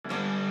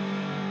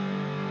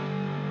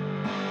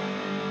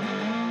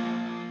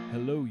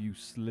Hello, you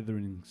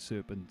slithering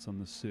serpents on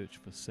the search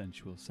for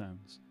sensual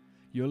sounds.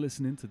 You're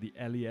listening to the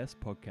LES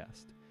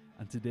podcast,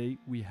 and today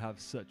we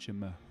have such a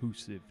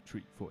mahoosive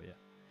treat for you.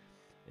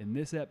 In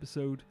this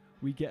episode,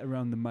 we get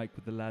around the mic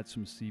with the lads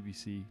from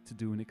CVC to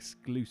do an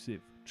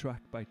exclusive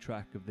track by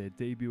track of their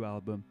debut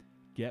album,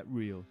 Get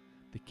Real,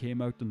 that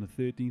came out on the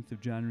 13th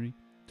of January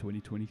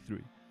 2023.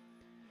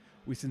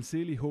 We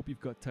sincerely hope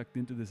you've got tucked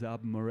into this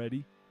album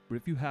already, but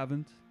if you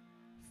haven't,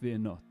 fear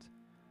not.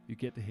 You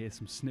get to hear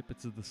some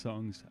snippets of the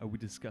songs as we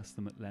discuss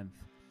them at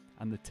length,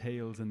 and the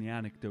tales and the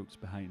anecdotes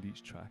behind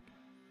each track.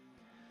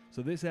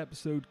 So this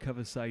episode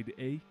covers side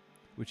A,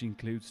 which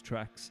includes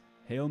tracks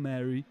Hail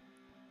Mary,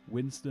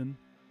 Winston,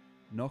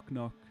 Knock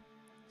Knock,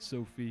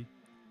 Sophie,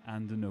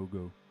 and A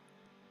No-Go.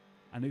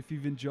 And if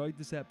you've enjoyed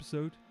this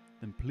episode,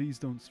 then please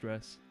don't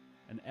stress,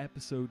 an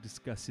episode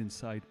discussing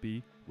side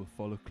B will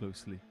follow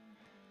closely.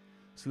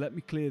 So let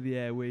me clear the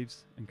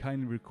airwaves and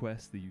kindly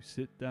request that you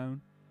sit down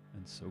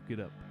and soak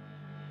it up.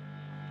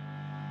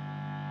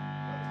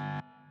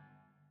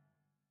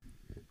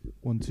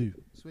 1, 2.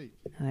 Sweet.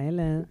 Hi,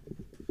 hello.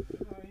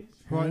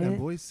 Right then, Hiya.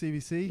 boys.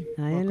 CVC.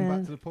 Hi, Welcome hello.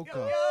 back to the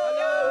podcast.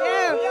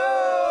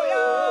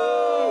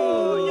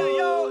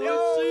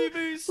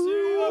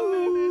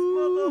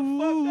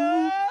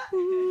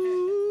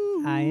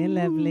 Hiya,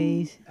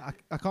 lovelies.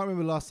 I can't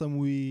remember last time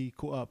we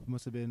caught up. It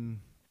must have been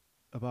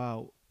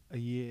about a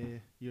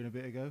year and a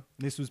bit ago.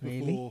 This was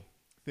before Really?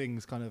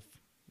 things kind of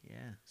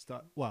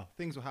start. Well,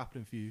 things were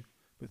happening for you,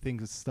 but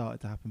things have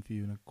started to happen for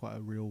you in quite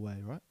a real way,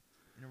 right?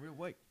 In a real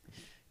way.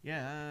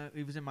 Yeah,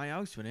 it was in my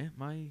house, wasn't it?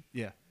 My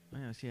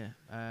house, yeah.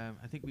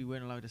 I think we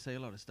weren't allowed to say a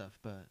lot of stuff,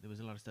 but there was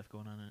a lot of stuff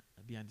going on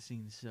behind the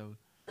scenes. So,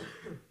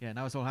 yeah,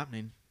 now it's all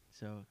happening.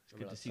 So it's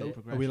good to see the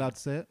progression. Are we allowed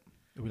to say it?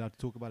 Are we allowed to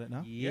talk about it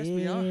now? Yes,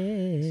 we are.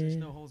 It's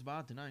no holds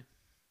barred tonight.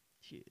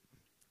 Shit.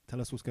 Tell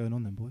us what's going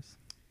on then, boys.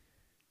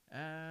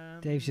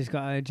 Dave's just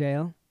got out of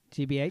jail.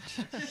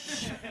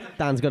 GBH.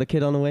 Dan's got a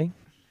kid on the way.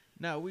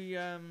 No,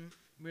 we're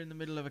in the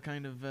middle of a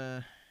kind of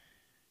a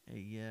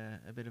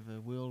bit of a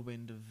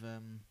whirlwind of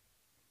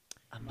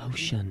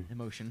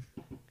Emotion.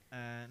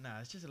 No,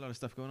 it's just a lot of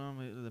stuff going on.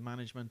 With the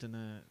management and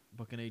the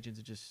booking agents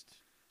have just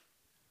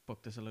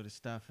booked us a load of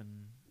stuff,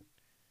 and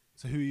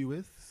So who are you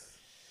with?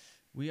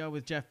 we are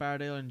with Jeff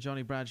Bardale and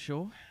Johnny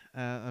Bradshaw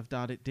of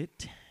Dard It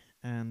Dit,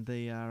 and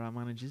they are our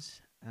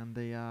managers, and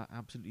they are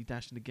absolutely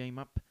dashing the game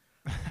up.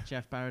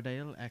 Jeff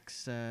Bardale,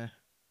 ex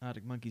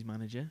Arctic Monkeys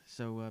manager,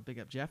 so big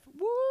up Jeff.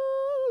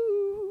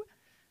 Woo!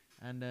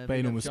 And big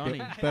Bainham up was Johnny.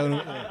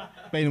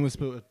 Bainham was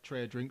spilled a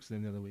tray of drinks with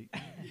him the other week.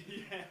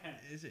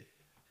 Is it?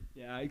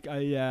 Yeah,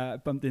 I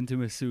bumped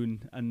into him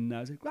soon, and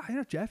I was like, "Wow, you're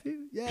not Jeff,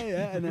 you?"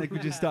 Yeah. And then we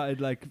just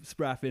started like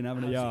spraffing,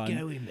 having a yarn.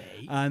 going,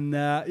 mate? And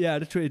I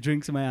had a tray of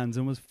drinks in my hands,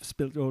 almost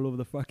spilt all over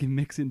the fucking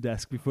mixing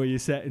desk before you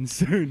set in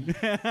soon.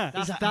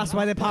 That's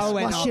why the power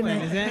went off,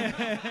 then, is it?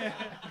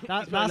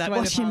 That's why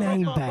What's the your power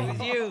name, went off.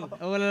 babe? It was you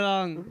all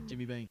along.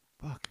 Jimmy Bain.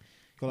 Fuck.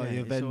 Got like Yeah,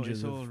 the Avengers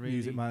it's all of really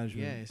music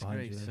management. Yeah, it's behind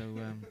great. you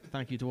there. So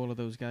thank you to all of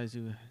those guys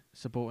who are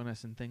supporting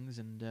us and things,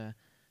 and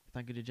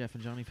thank you to Jeff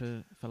and Johnny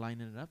for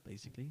lining it up.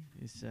 Basically,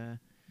 it's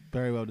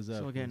Very well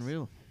deserved. all getting boys.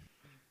 real.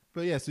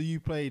 But yeah, so you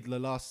played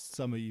last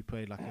summer. You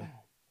played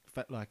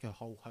like a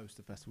whole host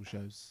of festival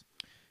shows.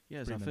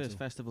 Yeah, it's our Pretty first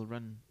mental. festival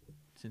run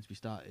since we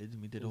started,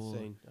 and we did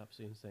Insane,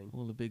 absolutely insane.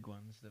 all the big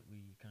ones that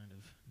we kind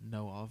of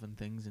know of and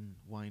things, and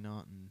Why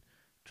Not and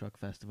Truck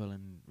Festival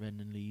and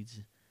Redden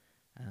Leeds,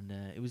 and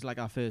it was like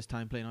our first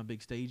time playing on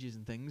big stages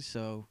and things,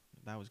 so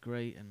that was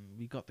great, and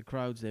we got the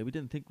crowds there. We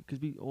didn't think, because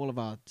all of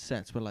our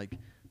sets were like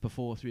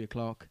before 3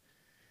 o'clock,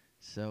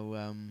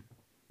 so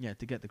yeah,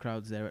 to get the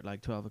crowds there at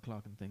like 12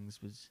 o'clock and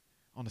things was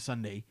on a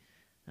Sunday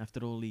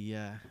after all the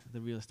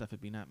real stuff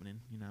had been happening,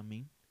 you know what I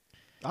mean?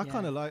 I Yeah.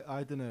 kind of like.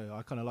 I don't know.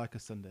 I kind of like a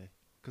Sunday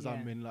because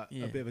I'm Yeah. in like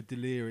Yeah. a bit of a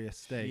delirious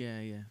state.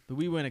 Yeah, but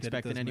we weren't That it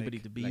expecting does anybody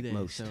make, to be like there,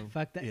 most. so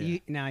Fuck that.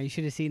 Yeah. You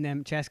should have seen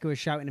them. Chesko was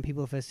shouting at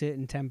people for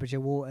certain temperature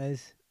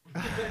waters.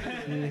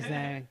 He was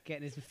there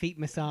getting his feet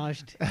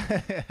massaged.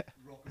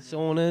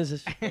 Saunas.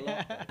 Is a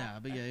lot. nah,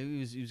 but yeah, it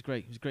was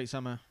great. It was a great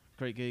summer,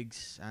 great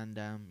gigs, and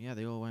yeah,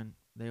 they all went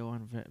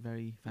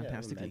very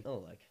fantastically. Yeah,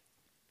 mental, like.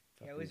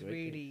 It was Fucking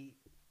great gig. really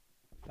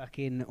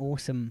fucking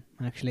awesome,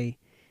 actually.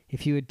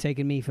 If you had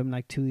taken me from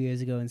like 2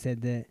 years ago and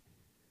said that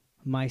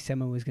my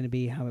summer was going to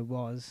be how it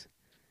was,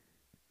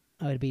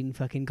 I would have been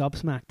fucking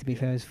gobsmacked, to be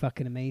fair. It was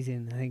fucking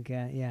amazing. I think,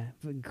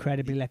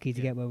 incredibly lucky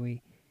to get where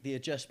we The were,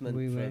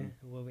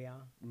 from where we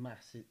are.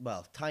 massive,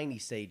 tiny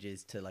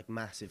stages to like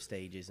massive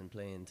stages and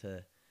playing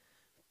to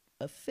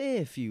a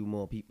fair few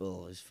more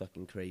people is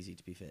fucking crazy,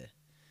 to be fair.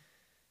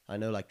 I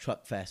know like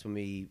Truck Fest, when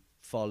we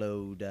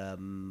followed,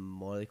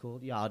 what are they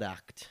called? Yard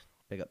Act.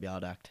 Big up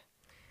Yard Act.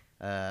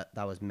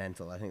 That was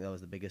mental. I think that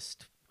was the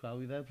biggest crowd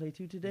we've ever played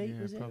to today,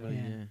 yeah, was it? probably,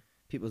 Yeah. yeah.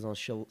 People's on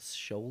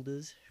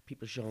shoulders.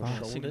 People's on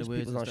Fuck. Singing the shoulders. words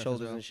People's and on stuff as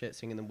shoulders well. and shit,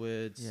 singing the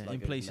words. Yeah, like, in it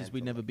was places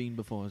we'd mental, never like. been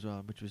before as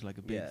well, which was like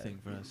a big Yeah. thing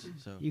for us.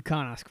 So You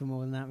can't ask for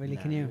more than that, really,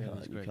 Nah, can you? yeah. it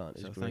was you great. can't, it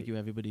was So great. thank you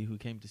everybody who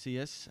came to see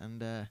us,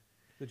 and The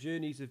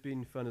journeys have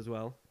been fun as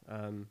well.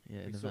 yeah, We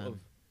in the sort van. of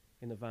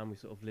in the van we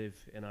sort of live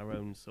in our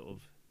own sort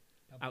of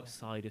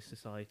outside of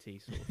society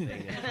sort of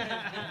thing,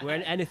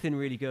 where anything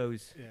really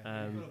goes.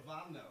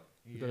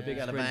 We've got a big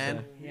Got a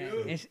Sprinter. van.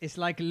 Yeah, it's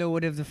like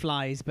Lord of the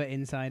Flies, but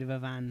inside of a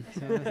van.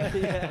 So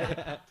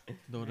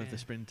Lord of the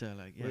Sprinter,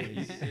 like Where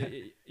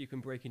you can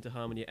break into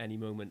harmony at any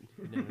moment.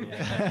 You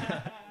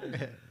know,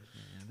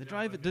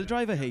 the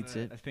driver hates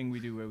it. A thing we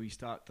do where we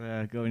start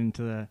going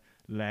into the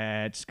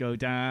let's go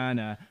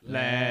down,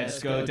 let's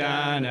go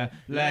down,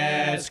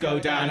 let's go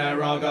down a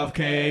Rog of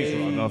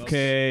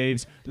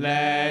Caves,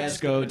 let's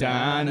go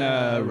down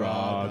a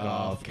Rog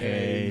of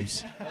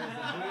Caves.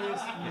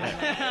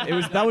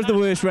 That was the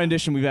worst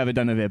rendition we've ever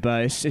done of it,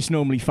 but it's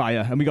normally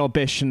fire, and we got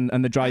Bish and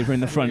the driver in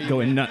the front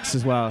going nuts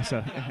as well.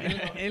 So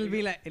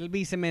it'll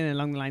be something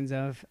along the lines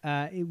of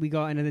we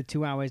got another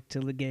 2 hours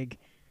till the gig.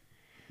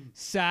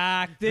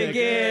 Sack the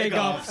gig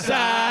off,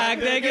 sack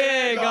the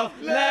gig off.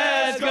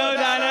 Let's go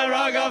down a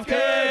Rog of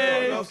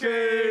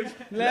Caves.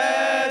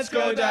 Let's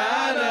go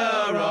down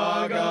a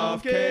Rog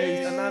of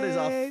Caves. And that is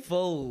our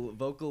full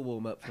vocal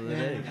warm up for the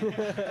day.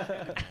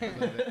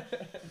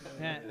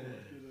 Yeah.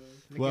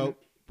 Well,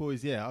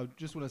 boys, yeah, I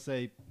just want to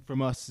say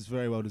from us, it's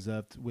very well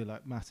deserved. We're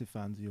like massive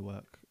fans of your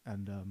work,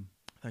 and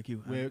Thank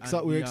you. we're And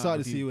excited. we We're are excited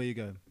with to see you. where you're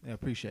going. Yeah,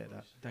 appreciate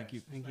that. Thank you.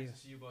 Thank you. to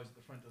see you boys at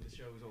the front of the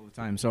shows all the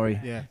time. Sorry,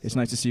 Yeah, it's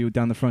nice to see you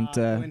down the front,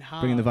 Going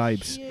bringing the hard.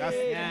 vibes.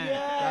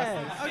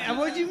 Yeah,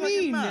 what do you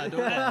mean?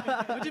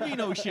 What do you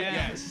mean, oh shit?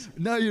 Yes.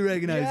 Now you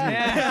recognise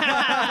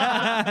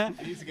Yeah.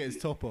 He needs to get his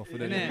top off.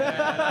 Isn't And it? then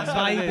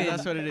Vibing.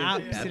 That's what it is.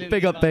 Absolutely.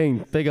 Big up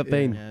Bane. Big up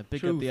Bane. Yeah, big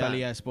True up the fan.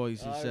 LES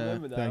boys. It's, Thank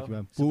you,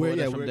 man. Well, Supported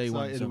we're us from we're day excited,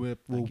 one, so and we're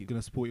thank you.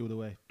 going to support you all the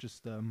way.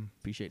 Just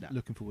appreciate that.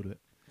 looking forward to it.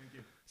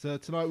 So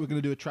tonight we're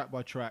going to do a track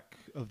by track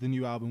of the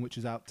new album, which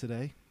is out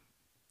today.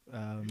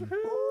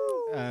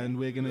 And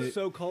we're going to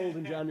So cold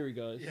in January,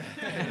 guys.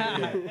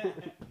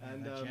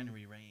 and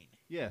January rain.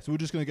 yeah, so we're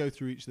just going to go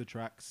through each of the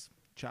tracks,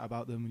 chat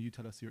about them, and you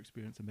tell us your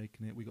experience of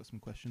making it. We got some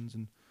questions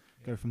and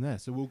go from there.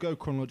 So we'll go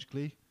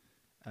chronologically,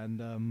 and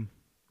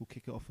we'll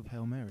kick it off with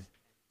Hail Mary.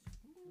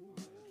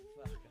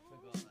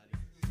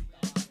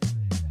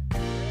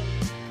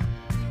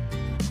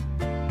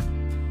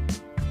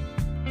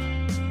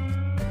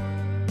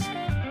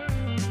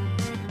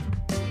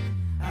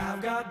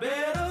 I've got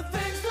better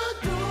things to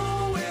do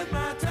with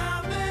my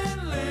time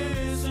than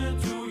listen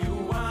to you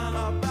whine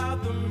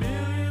about the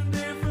million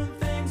different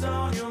things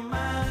on your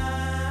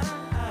mind.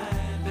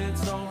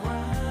 It's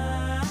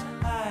alright,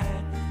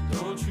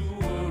 don't you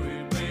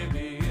worry,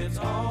 baby, it's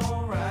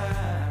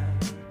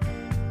alright.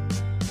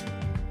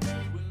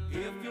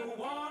 If you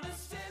wanna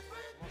sit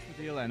with What's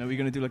the deal then? Are we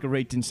going to do like a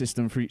rating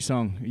system for each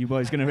song? Are you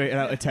boys going to rate it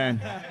out of 10?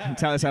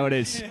 Tell us how it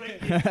is.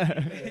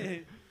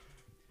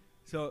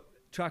 So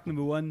track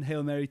number 1,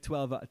 Hail Mary,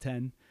 12 out of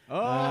 10.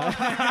 Oh!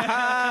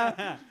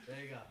 There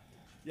you go.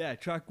 Yeah,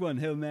 track 1,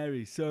 Hail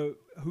Mary. So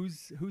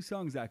whose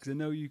song's that? Because I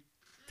know you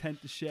tend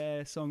to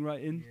share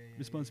songwriting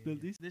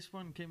responsibilities. This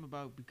one came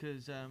about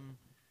because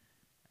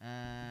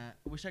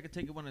Wish I Could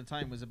Take It One at a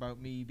Time was about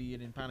me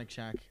being in Panic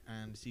Shack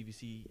and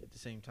CVC at the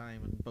same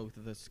time, and both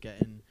of us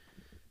getting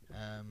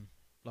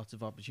lots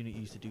of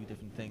opportunities to do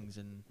different things,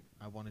 and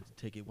I wanted to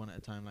take it one at a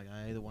time. Like,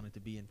 I either wanted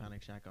to be in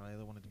Panic Shack or I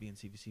either wanted to be in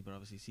CVC, but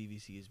obviously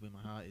CVC is where my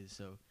heart is,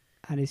 so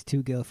And his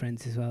 2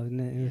 girlfriends as well, isn't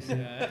it? It was,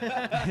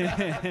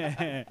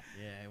 yeah,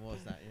 it was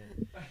that,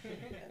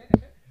 yeah.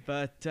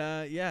 But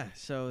yeah,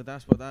 so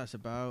that's what that's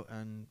about.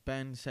 And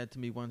Ben said to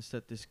me once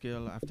that this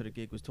girl after the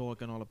gig was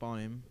talking all about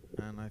him,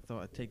 and I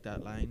thought I'd take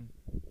that line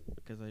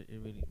because it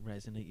really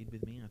resonated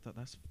with me. I thought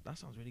that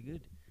sounds really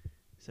good.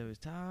 So it's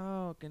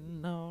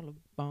talking all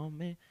about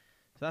me.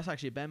 So that's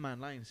actually a Ben Man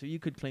line. So you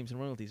could claim some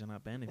royalties on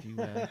that, Ben, if you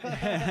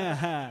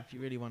if you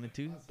really wanted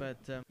to. But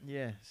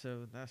yeah,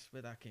 so that's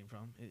where that came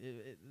from.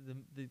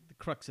 The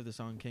crux of the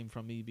song came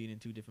from me being in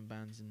 2 different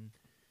bands and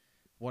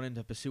wanting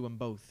to pursue them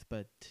both,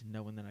 but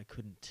knowing that I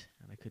couldn't,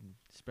 and I couldn't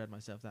spread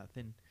myself that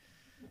thin.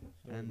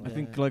 And I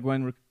think like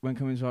when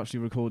coming to actually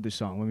record this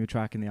song, when we were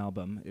tracking the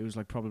album, it was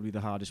like probably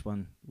the hardest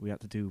one we had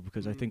to do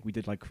because I think we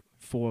did like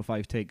 4 or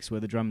 5 takes where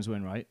the drums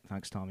weren't right.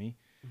 Thanks, Tommy.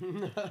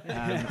 And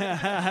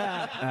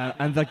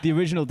like the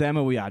original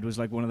demo we had was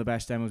like one of the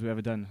best demos we've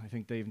ever done. I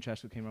think Dave and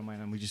Chester came around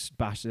mine and we just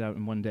bashed it out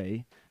in one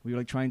day. We were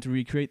like trying to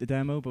recreate the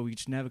demo, but we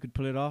just never could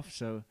pull it off.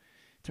 So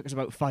it took us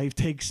about 5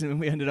 takes and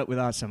we ended up with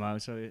that somehow.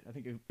 So I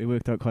think it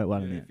worked out quite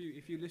well in it.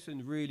 If you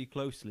listen really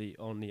closely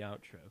on the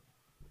outro,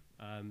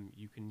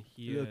 you can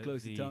hear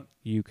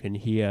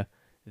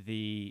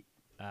the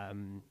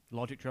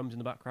Logic drums in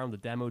the background, the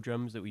demo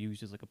drums that we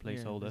used as like a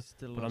placeholder,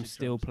 but I'm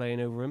still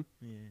playing over them,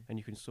 and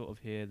you can sort of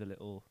hear the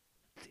little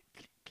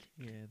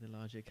the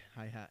Logic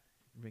hi-hat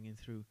ringing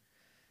through.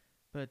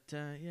 But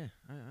yeah,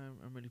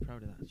 I'm really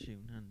proud of that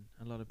tune, and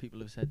a lot of people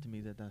have said to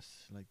me that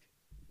that's like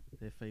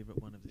their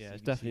favourite one of the CVC,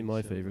 it's definitely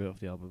my so favourite of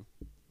the album.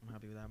 I'm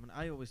happy with that. I mean,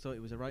 I always thought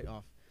it was a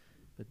write-off,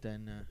 but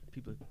then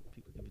people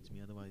convinced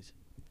me otherwise.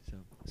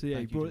 So yeah,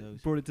 you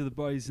brought it to the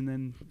boys and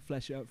then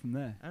flesh it out from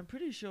there. I'm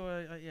pretty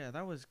sure,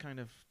 that was kind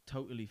of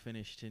totally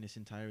finished in its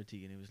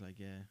entirety, and it was like,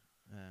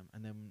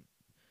 and then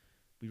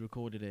we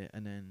recorded it,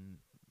 and then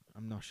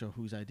I'm not sure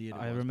whose idea it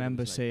was. I but it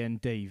remember was like saying,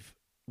 Dave,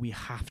 we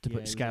have to Yeah, put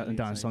he was Skeleton really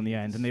Dance on the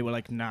excited. end, and they were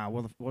like, nah,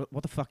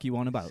 what the fuck are you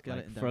on about? Like,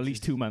 Skeleton for at Dance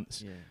least is- 2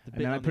 months. Yeah. The And bit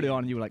then I on put the it on,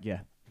 end, and you were like, yeah.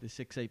 the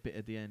 6/8 bit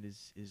at the end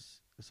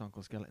is a song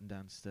called Skeleton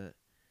Dance that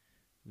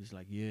was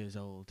like years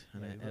old,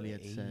 and Yeah, then they wrote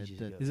Elliot it said ages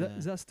that. ago.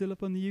 Is that still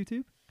up on the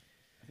YouTube?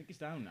 I think it's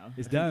down now.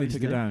 It's I think down, They it's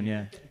took it down. down,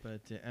 yeah.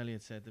 But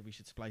Elliot said that we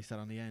should splice that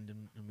on the end,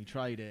 and we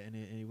tried it, and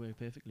it worked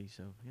perfectly.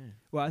 So yeah,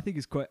 Well, I think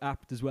it's quite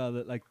apt as well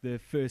that like the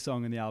first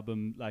song on the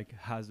album like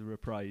has a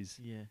reprise,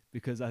 yeah,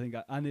 because I think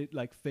and it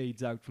like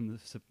fades out from the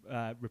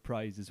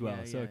reprise as well,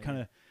 Yeah, so yeah, it kind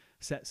of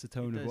sets the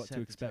tone It of does what set to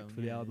the expect tone,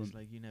 for the yeah. album. It's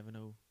like you never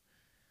know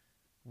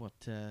what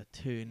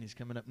turn is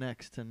coming up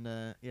next, and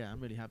yeah, I'm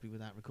really happy with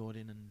that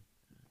recording. And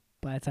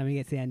By the time we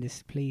get to the end,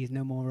 it's please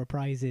no more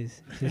reprises.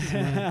 Just,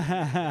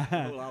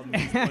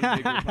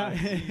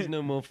 Please,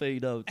 no more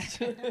fade outs.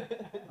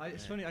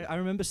 It's funny. I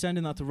remember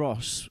sending that to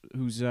Ross,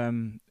 who's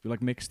who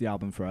like mixed the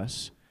album for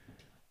us,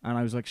 and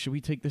I was like, "Should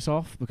we take this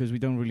off because we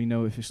don't really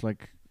know if it's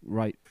like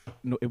right?"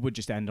 No, it would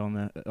just end on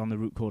the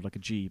root chord like a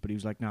G, but he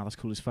was like, "Nah, that's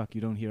cool as fuck.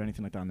 You don't hear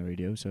anything like that on the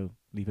radio, so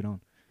leave it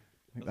on."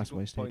 I think that's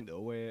why I stayed. point though.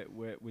 Where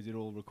was it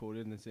all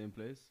recorded in the same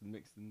place, and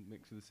mixed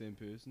with the same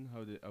person?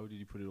 How did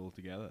you put it all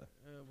together?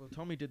 well,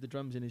 Tommy did the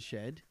drums in his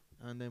shed,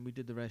 and then we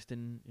did the rest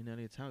in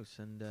Elliot's house.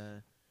 And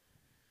I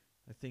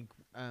think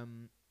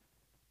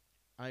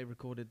I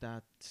recorded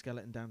that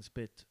Skeleton Dance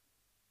bit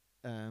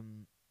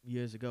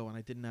years ago, and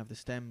I didn't have the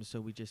stems, so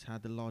we just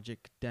had the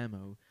Logic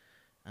demo.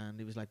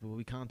 And it was like, well,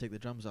 we can't take the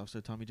drums off, so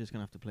Tommy just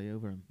gonna have to play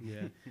over him.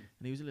 Yeah. And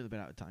he was a little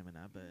bit out of time in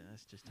that, but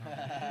that's just Tommy.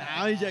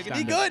 Nah, he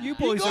Good. You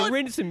boys are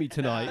rinsing me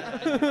tonight.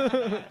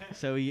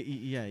 So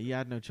he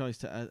had no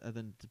choice other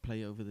than to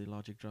play over the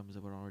Logic drums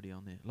that were already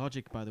on there.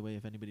 Logic, by the way,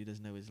 if anybody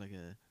doesn't know, is like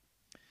a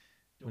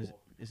what is it?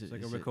 It's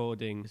like a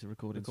recording It's a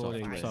recording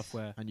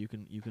software. and you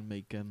can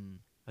make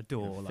A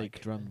door, fake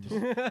like. drums.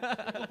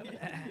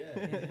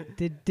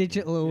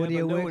 Digital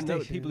audio but no one workstation.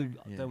 knows, people who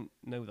Yeah. don't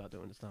know that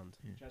don't understand.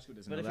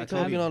 But if you're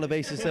talking on a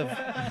basis of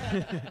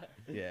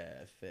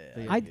yeah, fair.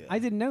 But I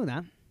didn't know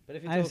that. But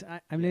if you're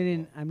I'm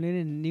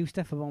learning new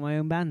stuff about my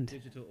own band.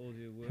 Digital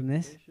audio From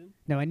this?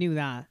 No, I knew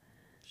that.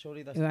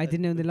 surely that's I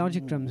didn't know the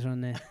Logic drums were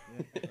on there.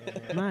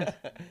 Mad.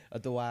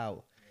 a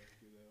wow.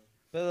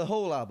 But the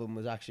whole album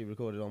was actually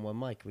recorded on one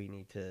mic. We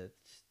need to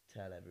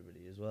tell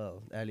everybody as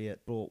well.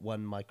 Elliot brought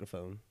one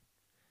microphone.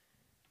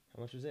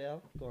 How much was it,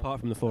 Al? Go on. Apart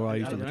from the 4 I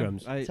used on the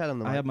drums. Tell him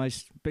the I mic.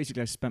 had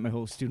basically I spent my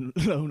whole student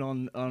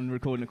loan on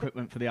recording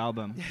equipment for the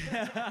album.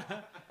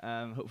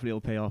 Hopefully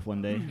it'll pay off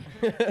one day.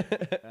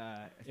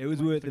 It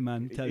was worth it,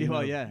 man. Tell you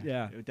Well, now. yeah,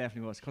 yeah. it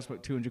definitely was. It cost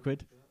about 200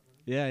 quid.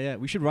 Yeah.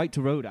 We should write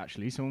to Rode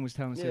actually. Someone was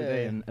telling us the other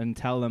day Yeah. and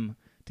tell them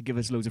to give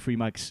us loads of free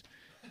mics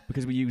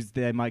because we used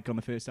their mic on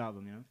the first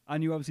album. You know.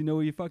 And you obviously know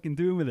what you're fucking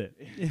doing with it.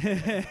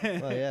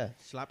 Well, yeah.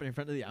 Slap it in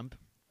front of the amp.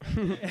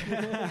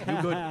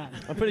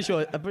 I'm pretty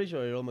sure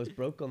he almost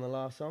broke on the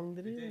last song,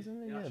 did he? Or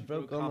something? Yeah,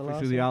 broke on the Halfway last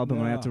through the song. album,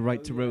 and I had No. to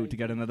write to Rode to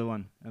get another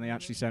one, and they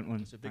actually sent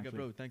one. So big up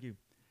thankfully. road, thank you.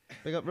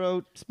 Big up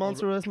Road,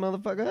 sponsor us,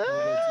 motherfucker.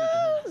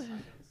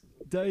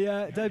 Did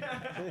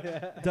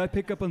I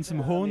pick up on some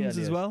horns as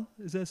ideas. well?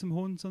 Is there some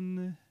horns on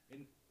the...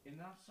 In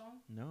that song?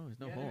 No, there's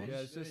no horns. Yeah,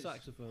 it's a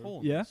saxophone.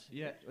 Horns. Yeah?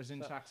 Yeah, it was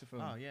in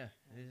saxophone. Oh yeah,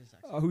 it is a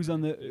saxophone. Who's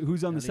on the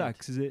Elliot.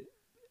 sax? Is it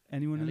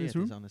anyone in Elliot this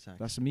room? is on the sax.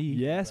 That's me.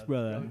 Yes,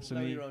 brother.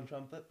 Blow your own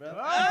trumpet, bro.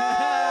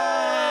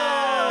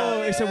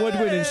 Oh, it's a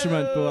woodwind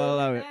instrument, but I'll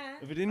allow it.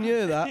 If you didn't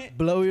hear that,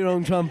 blow your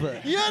own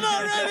trumpet. You're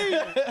not ready.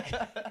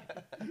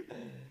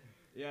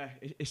 Yeah,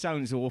 it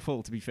sounds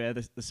awful to be fair.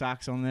 The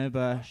sax on there,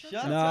 but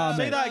Shut No, up.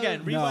 mate. Say that again.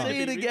 No. Rewind Say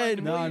a it bit,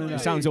 again. No, no, no. it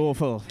sounds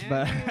awful.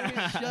 But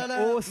Shut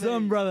up.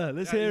 Awesome, brother.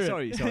 Let's hear it.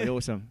 sorry,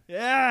 awesome.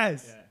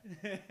 Yes.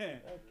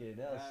 Okay,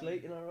 now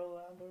slating our roll.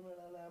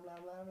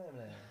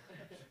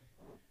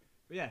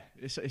 But yeah,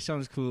 it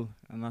sounds cool,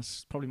 and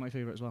that's probably my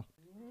favorite as well.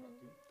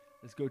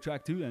 Let's go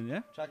track 2 then,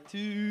 yeah? Track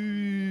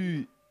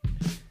 2.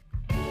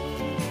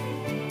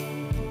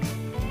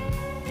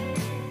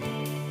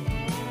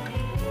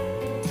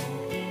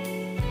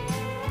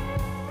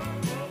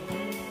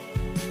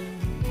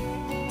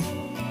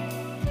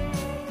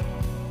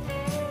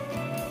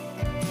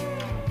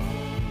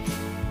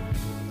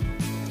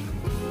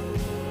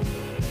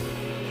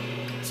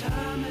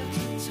 Time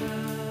after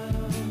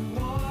time,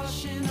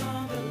 washing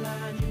on the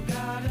line. You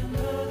got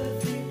another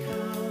thing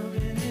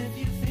coming. If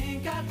you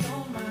think I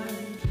don't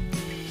mind,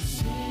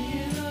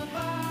 singing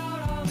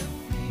about all the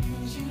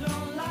things you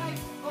don't like.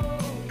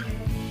 Oh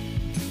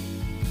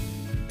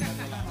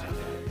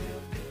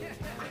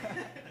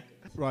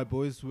Right,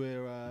 boys,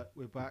 we're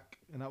back,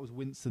 and that was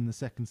Winston, the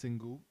second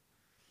single.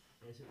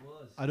 Yes, it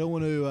was. I don't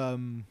want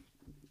to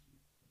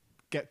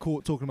get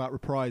caught talking about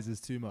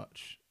reprises too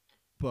much,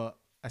 but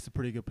that's a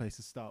pretty good place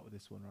to start with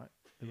this one, right?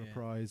 The Yeah.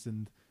 reprise,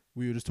 and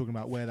we were just talking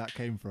about where that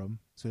came from.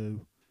 So,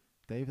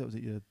 Dave, that was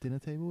at your dinner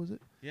table, was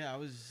it? Yeah, I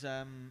was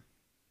at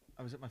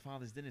my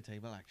father's dinner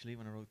table actually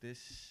when I wrote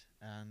this,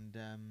 and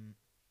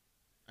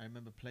I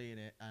remember playing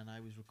it, and I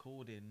was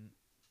recording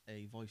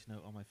a voice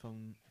note on my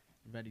phone,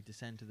 ready to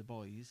send to the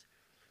boys,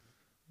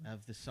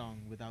 of the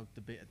song without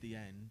the bit at the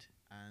end,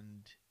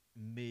 and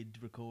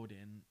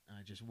mid-recording,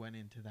 I just went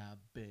into that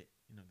bit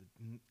you know,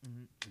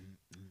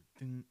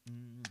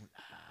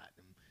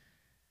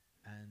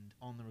 and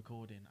on the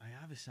recording, I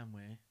have it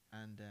somewhere,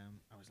 and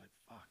I was like,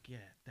 fuck yeah,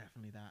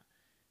 definitely that.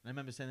 And I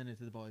remember sending it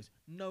to the boys.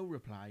 No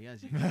reply,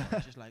 as you can.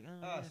 It's just like, oh,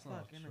 That's yeah,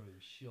 not fuck, innit? true,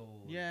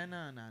 sure. Yeah,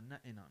 no,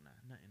 nothing on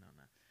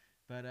that.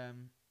 But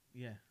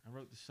yeah, I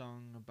wrote the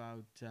song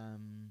about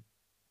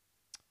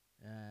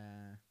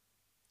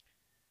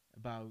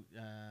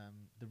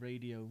the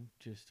radio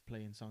just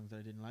playing songs that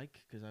I didn't like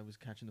because I was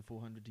catching the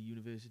 400 to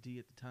university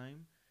at the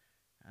time,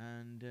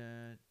 and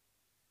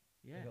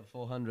yeah, I got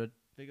 400.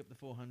 big up the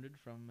 400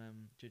 from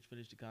Church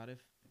Village to Cardiff.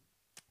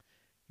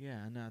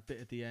 Yeah, and that bit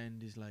at the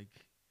end is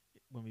like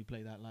when we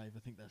play that live. I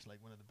think that's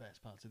like one of the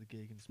best parts of the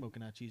gig, and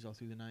smoking our cheese all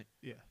through the night.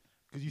 Yeah,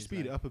 because you It's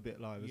speed it like- up a bit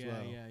live as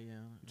well. Yeah,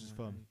 which is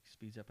fun. It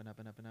speeds up and up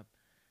and up and up,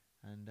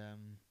 and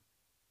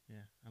yeah,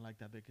 I like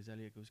that bit because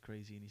Elliot goes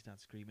crazy and he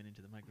starts screaming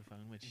into the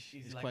microphone, which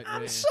He's is like, quite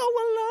 "I'm rare. so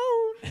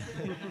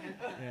alone."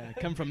 Yeah,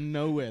 come from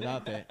nowhere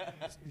that bit.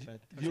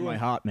 But That's my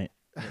heart, mate.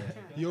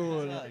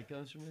 You're It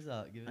comes from his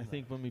heart. Give I him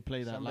think when we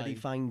play that. that Somebody live,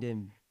 find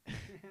him.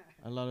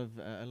 a lot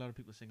of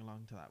people sing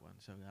along to that one,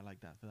 so I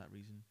like that for that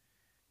reason.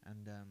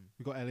 And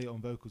we got Elliot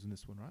on vocals in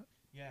this one, right?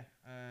 yeah,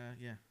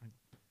 I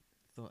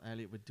thought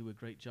Elliot would do a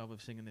great job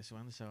of singing this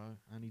one,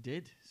 and he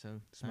did. So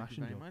thank Smashing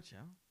you very job. much,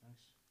 Al.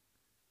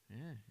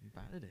 Yeah, you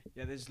battered it.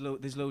 Yeah, there's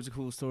loads of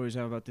cool stories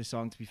about this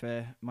song. To be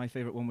fair, my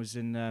favorite one was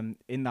in that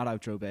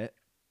outro bit.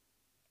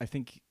 I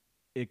think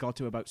it got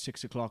to about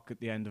 6 o'clock at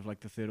the end of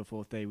like the third or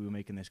fourth day we were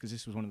making this, because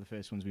this was one of the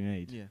first ones we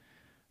made.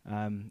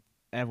 Yeah.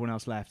 Everyone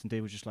else left, and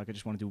Dave was just like, I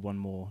just want to do one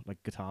more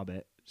like guitar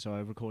bit. So I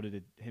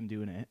recorded him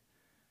doing it,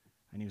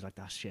 and he was like,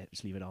 that's shit,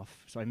 just leave it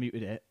off. So I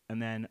muted it,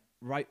 and then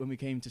right when we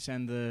came to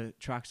send the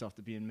tracks off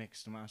to being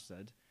mixed and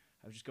mastered,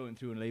 I was just going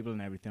through and labeling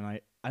everything.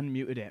 I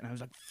unmuted it, and I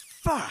was like,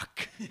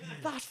 fuck,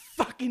 that's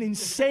fucking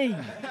insane.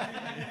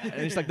 And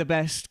it's like the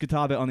best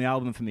guitar bit on the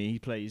album for me. He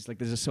plays, like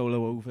there's a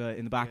solo over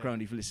in the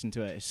background if you listen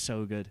to it. It's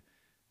so good.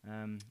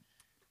 Yeah. And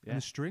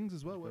the strings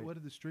as well. Where Great.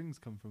 did the strings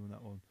come from in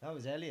that one? That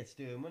was Elliot's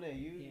doing, wasn't it?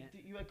 You Yeah.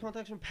 you had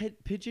contacts from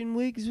Pigeon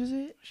Wigs, was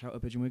it? Shout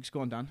out Pigeon Wigs. Go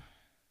on, Dan.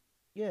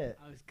 Yeah.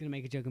 I was gonna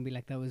make a joke and be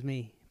like, that was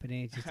me, but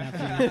it just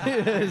happened.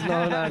 It's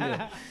not an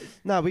idea.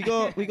 No, we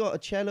got a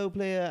cello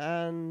player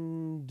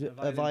and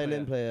a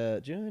violin player.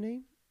 Do you know her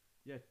name?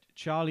 Yeah,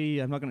 Charlie,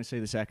 I'm not going to say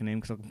the second name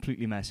because I'll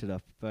completely mess it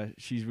up, but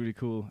she's really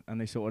cool,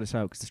 and they sorted us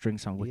out because the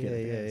strings sound wicked.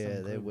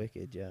 Yeah, they're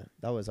wicked. Yeah,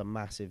 that was a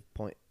massive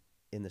point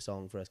in the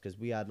song for us because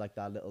we had like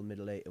that little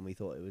middle eight and we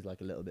thought it was like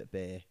a little bit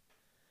bare.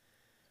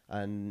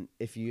 And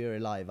if you hear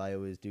it live, I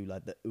always do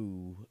like the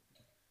ooh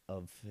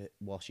of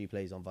what she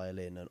plays on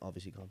violin, and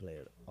obviously can't play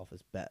it off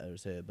as better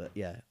as her. But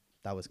yeah,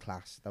 that was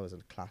class. That was a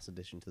class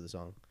addition to the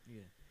song.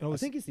 Yeah. I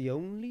think it's the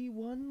only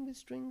one with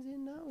strings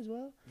in now as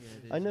well. Yeah,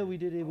 it is, I know yeah. we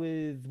did it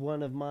with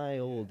one of my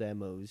old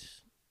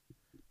demos,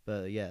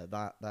 but yeah,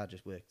 that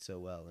just worked so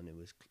well, and it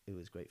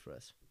was great for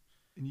us.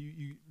 And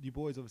you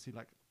boys obviously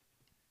like,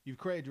 you've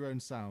created your own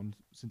sound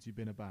since you've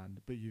been a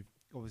band, but you've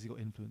obviously got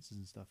influences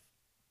and stuff,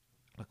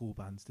 like all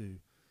bands do.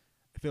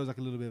 It feels like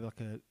a little bit of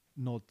like a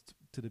nod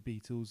to the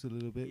Beatles a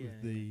little bit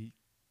with the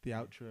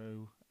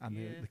outro and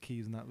the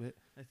keys and that bit.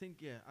 I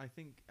think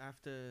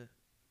after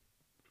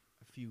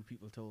a few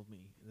people told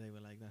me, they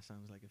were like, that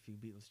sounds like a few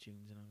Beatles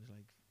tunes, and I was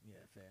like, yeah,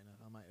 fair enough.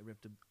 I might have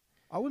ripped a...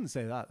 I wouldn't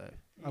say that though.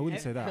 I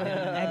wouldn't say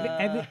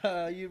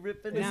that. You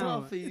ripping us No.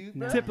 off, are you?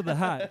 No. bro? Tip of the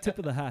hat. Tip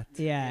of the hat.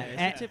 Yeah,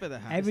 it's the tip of the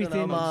hat. everything.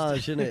 It's an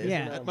homage, isn't it?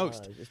 Yeah. It's an At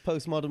most. homage. It's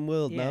postmodern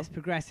world Yeah, now. it's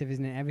progressive,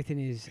 isn't it? Everything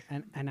is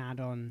an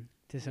add-on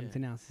to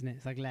something else, isn't it?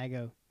 It's like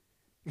Lego.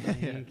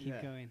 You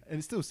keep going. And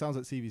it still sounds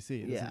like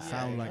CVC. It Yeah. doesn't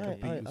sound like a I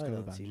Beatles cover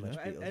don't band. see you much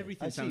know? Beatles. I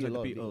Everything see sounds a like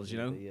lot the of Beatles, you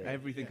know? yeah.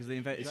 Everything, because they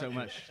invented so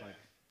much. Like,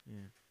 Yeah.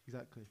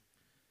 Exactly.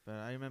 But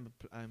I remember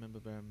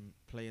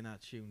playing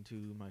that tune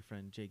to my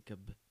friend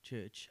Jacob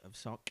Church of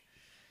Sock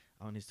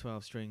on his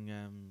 12-string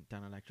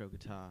Dan electro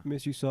guitar.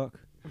 Miss you, sock.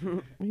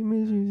 We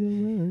miss you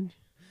so much.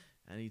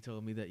 And he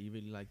told me that he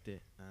really liked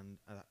it, and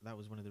that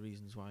was one of the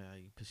reasons why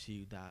I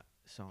pursued that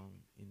song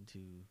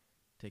into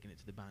taking it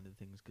to the band and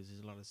things, because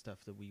there's a lot of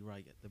stuff that we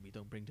write that we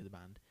don't bring to the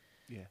band.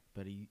 Yeah.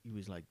 But he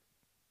was like,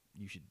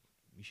 you should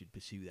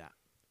pursue that.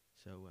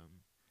 So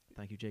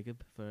thank you,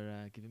 Jacob,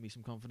 for giving me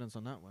some confidence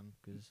on that one,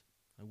 because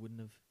I wouldn't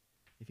have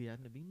if he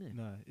hadn't have been there.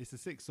 No, it's the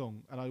sixth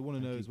song, and I want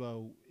to Thank know you. as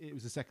well. It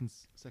was the second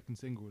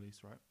single release,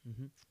 right?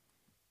 Mm-hmm.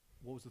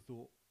 What was the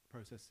thought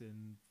process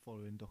in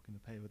following Dock in the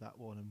Pay with that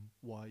one, and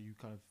why you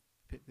kind of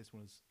picked this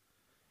one as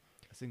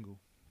a single?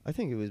 I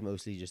think it was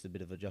mostly just a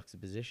bit of a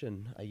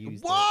juxtaposition. I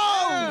used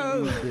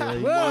Whoa!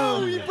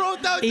 Whoa! You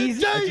brought down He's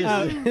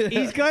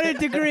got a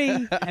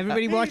degree.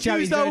 Everybody watch out.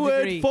 He's got a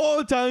degree.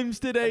 4 times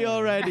today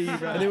already,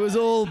 and it was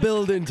all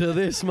building to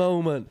this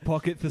moment.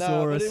 Pocket No,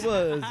 but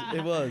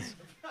thesaurus.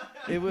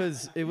 it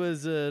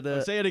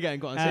was Say it again.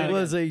 Go on. Say it it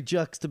was a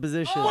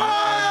juxtaposition.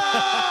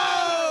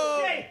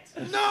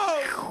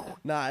 No!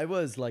 Nah, it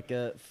was like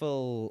a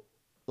full,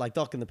 like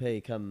Dock in the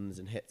Pay comes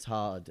and hits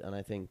hard, and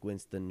I think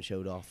Winston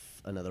showed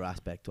off another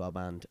aspect to our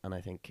band, and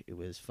I think it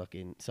was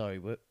fucking, sorry,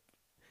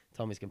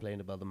 Tommy's complaining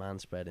about the man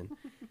spreading.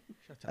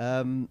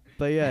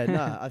 But yeah,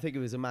 nah, I think it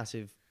was a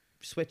massive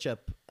switch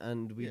up,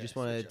 and we Yeah, just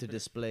switch wanted up, to innit?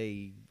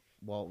 display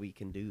what we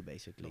can do,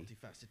 basically.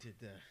 Multifaceted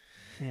there.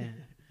 Yeah.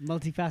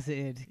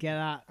 Multifaceted. Get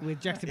that with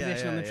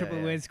juxtaposition on the yeah, triple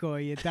yeah. word score.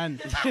 You're done.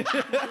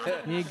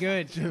 You're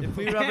good. If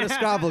we were having a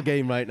Scrabble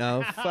game right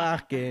now,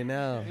 fucking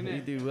hell, we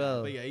do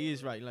well. But yeah, he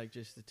is right. Like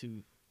just the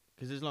two,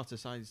 because there's lots of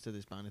sides to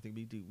this band. I think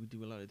we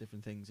do a lot of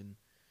different things, and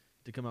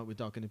to come out with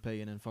Dock and the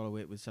Pay and then follow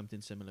it with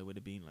something similar would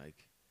have been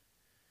like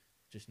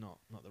just not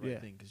the right Yeah.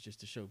 thing. Because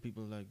just to show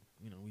people like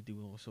we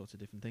do all sorts of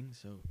different things.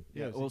 So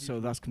Yeah, Yeah, so also,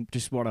 that's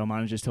just what our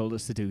managers told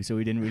us to do, so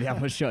we didn't really have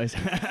much choice.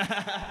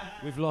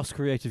 We've lost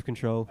creative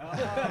control.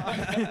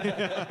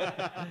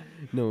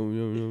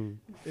 No.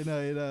 I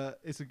thought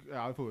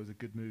it was a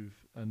good move,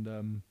 and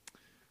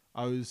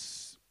I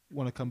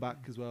want to come back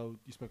as well.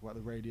 You spoke about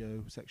the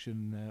radio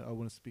section. I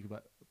want to speak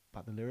about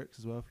the lyrics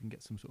as well. If we can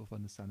get some sort of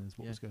understanding of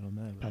what was going on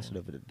there. Pass it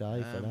over to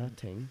Di for that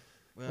thing.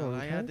 Well, Oh, I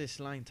okay. had this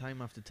line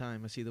time after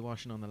time. I see the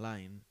washing on the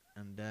line,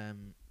 and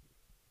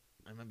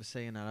I remember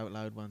saying that out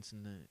loud once,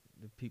 and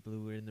the people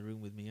who were in the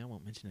room with me, I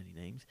won't mention any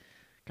names,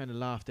 kind of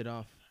laughed it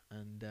off,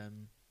 and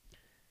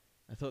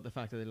I thought the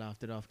fact that they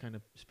laughed it off kind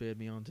of spurred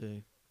me on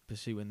to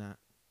pursuing that,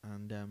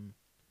 and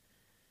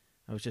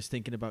I was just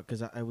thinking about,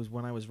 because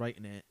when I was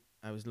writing it,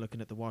 I was looking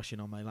at the washing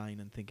on my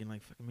line and thinking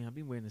like, fuck me, I've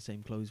been wearing the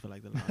same clothes for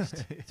like the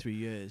last 3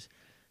 years,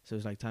 so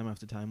it's like time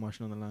after time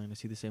washing on the line. I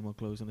see the same old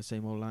clothes on the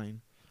same old line.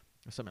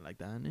 Or something like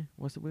that, isn't it?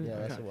 What's the word? Yeah, I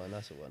that's can't- the one.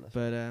 That's the one.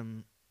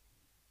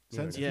 But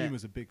Sense of Yeah. humour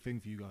is a big thing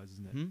for you guys,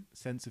 isn't it? hmm?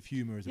 Sense of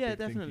humour is a Yeah, big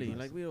thing for definitely. you guys.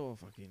 Like we all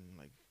fucking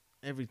like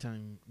every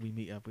time we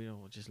meet up, we're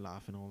all just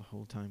laughing all the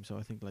whole time. So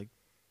I think like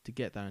to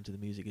get that into the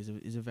music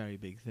is a very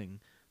big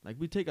thing. Like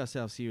we take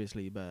ourselves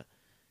seriously, but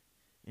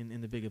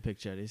in the bigger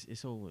picture, it's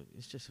just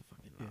a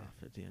fucking Yeah. laugh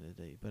at the end of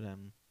the day. But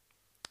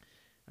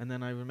and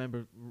then I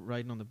remember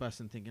riding on the bus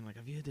and thinking like,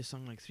 have you heard this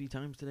song like 3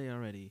 times today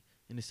already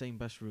in the same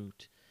bus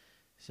route?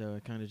 So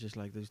I kind of just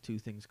like those two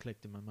things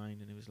clicked in my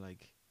mind, and it was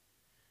like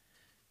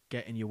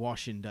getting your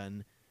washing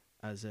done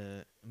as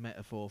a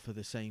metaphor for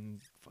the same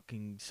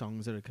fucking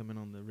songs that are coming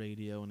on the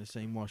radio and the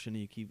same washing that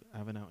you keep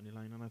having out on your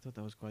line. And I thought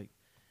that was quite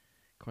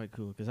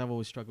cool, because I've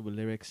always struggled with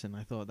lyrics, and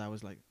I thought that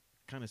was like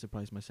kind of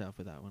surprised myself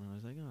with that one. I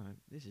was like, oh,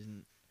 this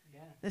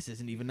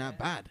isn't even that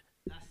bad.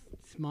 That's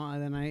smarter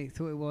than I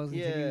thought it was.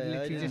 Yeah, until you I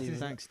literally didn't just even-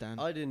 Thanks, Dan.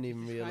 I didn't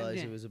even Described realise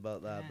it. it was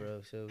about that, Yeah.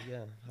 bro. So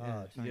yeah, Yeah,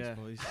 hard. thanks, Yeah.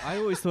 boys. I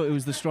always thought it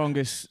was the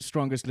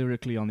strongest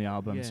lyrically on the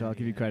album, Yeah, so I'll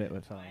give you yeah. credit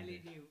with that.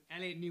 Elliot knew.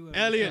 Elliot knew. what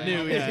Elliot was knew,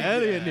 going on. yeah,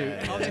 Elliot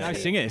knew. I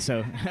sing it,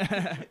 so.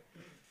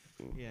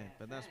 Yeah,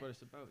 but that's what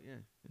it's about. Yeah,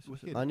 it's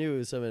what's Wicked. I knew it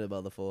was something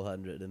about the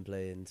 400 and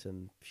playing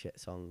some shit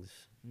songs,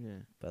 yeah.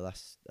 but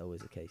that's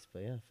always the case.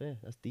 But yeah, fair.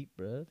 That's deep,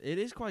 bro. It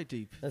is quite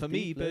deep. That's For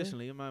me deep, yeah.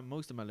 personally,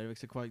 most of my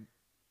lyrics are quite,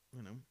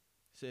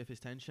 surface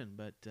tension.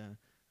 But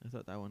I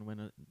thought that one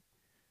went a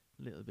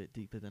little bit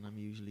deeper than I'm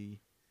usually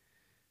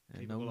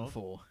Capable known of.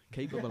 for.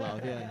 Capable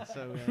of, yeah.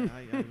 So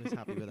I was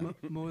happy with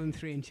that. More than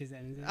 3 inches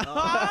then, isn't it?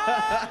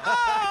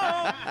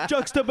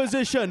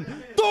 Juxtaposition.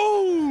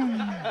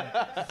 Boom!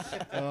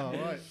 Oh,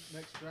 right.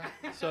 Next track.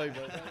 Sorry,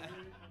 bro.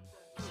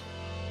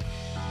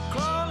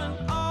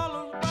 Crawling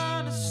all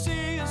around to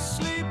see you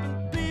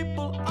sleeping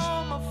people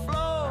on my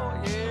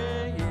floor,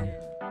 yeah, yeah.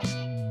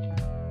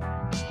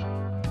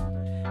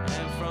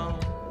 And from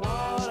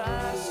what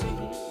I see,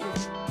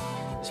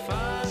 yeah, it's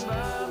fine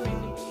by me,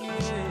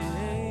 yeah.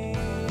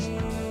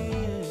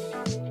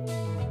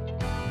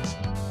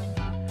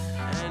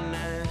 And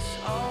that's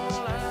all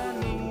I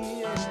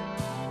need, yeah.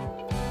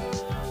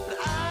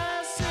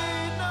 I say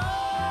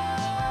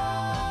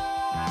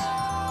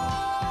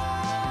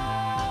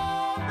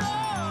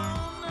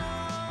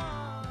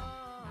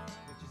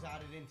Just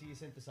added into your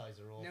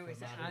synthesizer, or No, from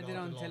it's added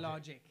on to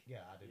Logic. Yeah,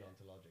 added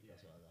onto Logic.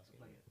 That's what I was asking.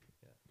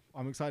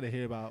 I'm excited to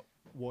hear about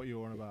what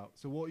you're on about.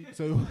 So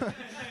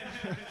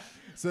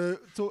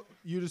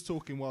you were just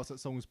talking whilst that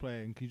song was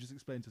playing. Can you just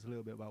explain to us a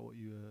little bit about what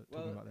you were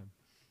talking about then?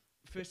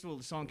 First of all,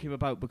 the song came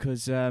about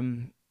because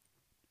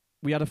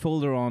we had a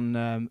folder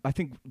on. I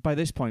think by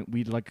this point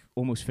we'd like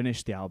almost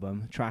finished the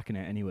album, tracking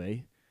it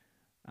anyway,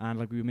 and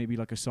like we were maybe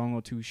like a song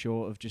or two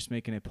short of just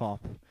making it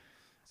pop.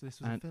 So this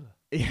was a And- filler.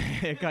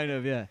 Yeah, kind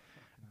of, yeah.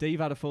 Dave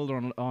had a folder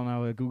on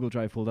our Google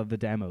Drive folder of the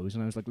demos,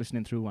 and I was like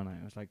listening through one night.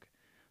 I was like,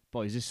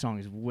 boys, this song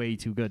is way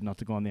too good not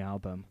to go on the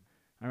album.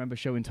 I remember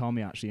showing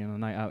Tommy actually on a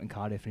night out in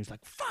Cardiff, and he was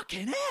like,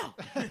 fucking hell!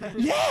 Yeah!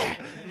 Yeah,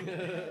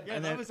 And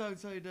that then- was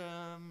outside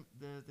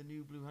the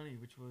new Blue Honey,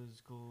 which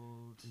was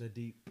called The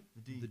deep.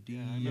 The Deep. The Deep.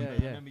 Yeah, I Yeah, remember,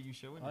 yeah. I remember you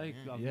showing I it.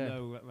 Yeah. have Yeah.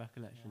 no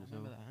recollection. I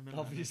remember that. I remember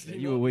Obviously.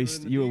 You were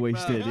wasted,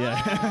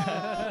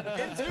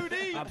 yeah. In too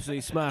deep.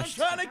 Absolutely smashed.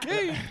 Trying to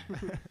keep.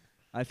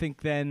 I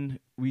think then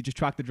we just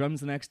tracked the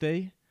drums the next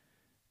day,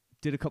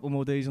 did a couple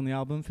more days on the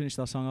album, finished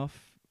that song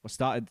off, or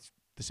started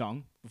the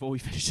song before we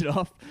finished it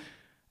off.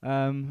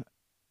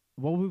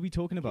 What were we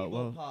talking about?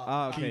 Keyboard Well,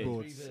 part. okay.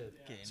 Keyboards.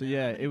 So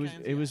yeah, it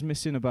was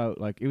missing about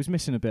like it was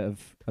missing a bit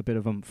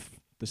of oomph,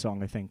 the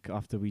song, I think,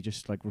 after we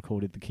just like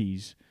recorded the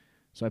keys.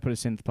 So I put a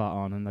synth part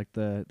on and like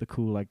the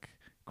cool like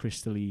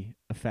crystally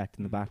effect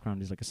in the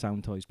background is like a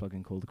Sound Toys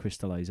plugin called the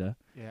Crystallizer.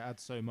 Yeah, it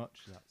adds so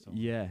much to that song.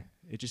 Yeah,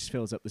 it just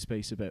fills up the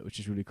space a bit, which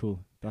is really cool.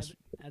 That's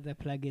Other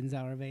plugins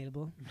are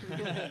available.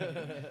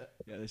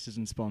 yeah, this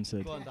isn't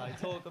sponsored. Go on, Di,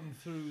 talk them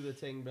through the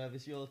thing, bruv.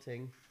 It's your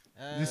thing.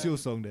 Is this your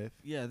song, Dave?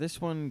 Yeah,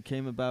 this one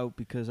came about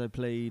because I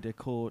played a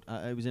chord.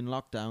 I was in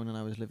lockdown and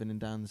I was living in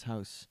Dan's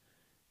house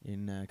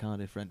in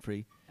Cardiff, rent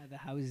free. Other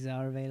houses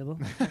are available.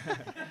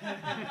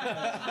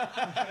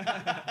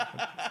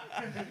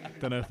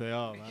 Don't know if they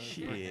are, man.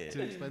 Shit.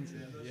 Too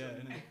expensive.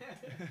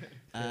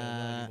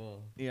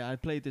 Yeah, I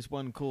played this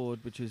one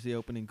chord, which was the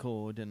opening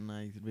chord, and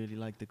I really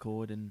liked the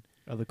chord. And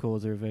Other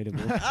chords are available.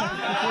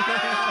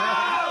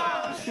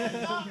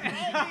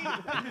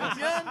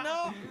 You're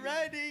not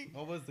ready.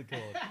 What was the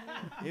chord?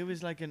 It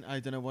was like I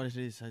don't know what it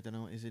is. I don't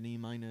know. Is it E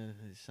minor?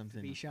 Is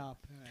something? B sharp.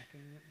 I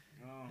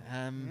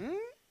reckon.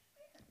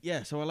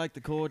 Yeah, so I liked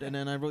the chord, and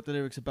then I wrote the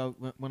lyrics about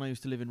when I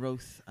used to live in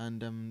Roath, and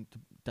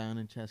Dan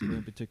and Cheska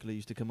in particular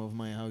used to come over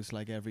my house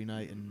like every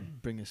night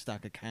and bring a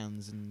stack of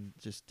cans and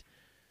just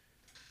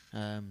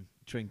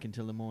drink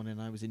until the morning.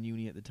 I was in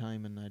uni at the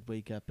time, and I'd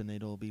wake up and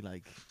they'd all be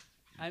like,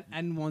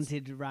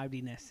 Unwanted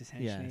rowdiness,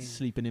 essentially. yeah,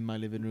 sleeping in my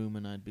living room,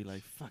 and I'd be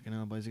like, fucking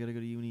hell, boys, I gotta go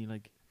to uni,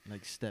 like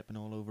stepping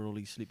all over all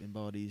these sleeping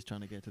bodies,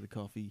 trying to get to the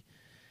coffee.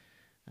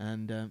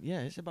 And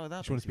yeah, it's about that.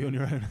 Just want to be on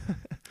your own.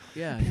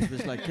 Yeah, it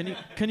was like,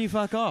 can you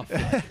fuck off?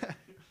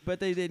 But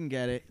they didn't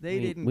get it.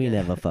 We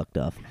never fucked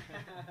off.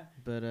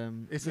 But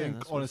It's yeah,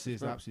 that's what honestly,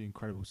 it's an about. absolutely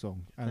incredible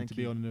song, and Thank to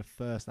be you. on the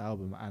first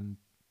album and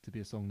to be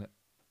a song that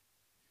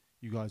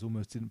you guys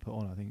almost didn't put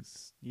on, I think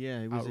it's Yeah,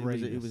 it was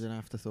outrageous. an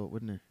afterthought,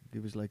 wasn't it?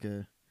 It was like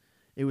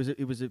it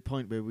was a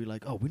point where we were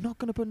like, oh, we're not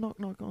gonna put Knock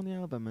Knock on the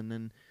album, and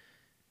then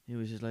it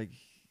was just like,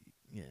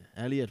 yeah,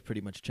 Elliot pretty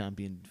much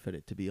championed for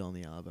it to be on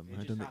the album.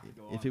 I don't think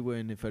if it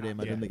weren't for him,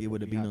 I don't think it would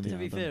have been on the To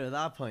be album. fair, at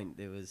that point,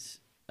 there was,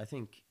 I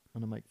think,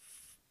 And I'm like,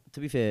 to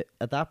be fair,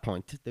 at that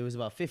point, there was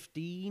about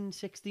 15,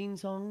 16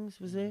 songs,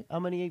 was it? How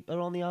many are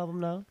on the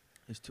album now?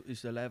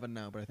 it's 11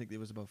 now, but I think there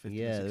was about 15.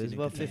 Yeah, there 16 was in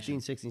about contention.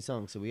 15, 16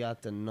 songs, so we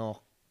had to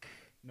knock.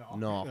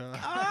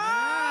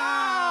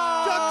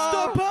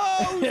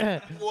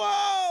 Juxtapose!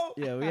 Whoa!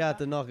 Yeah, we had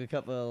to knock a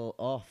couple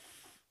off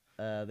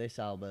this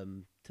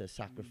album to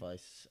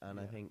sacrifice, and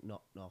I think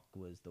Knock Knock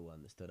was the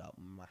one that stood out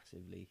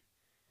massively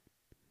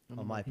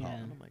on my part.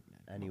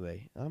 Yeah.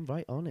 Anyway, I'm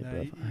right on it, No,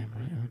 bro. you- I'm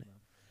right on it.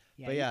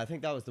 Yeah, But yeah, I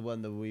think that was the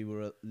one that we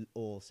were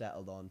all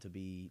settled on to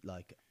be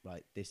like,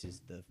 right, this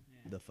is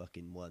the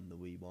fucking one that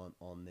we want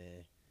on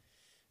there.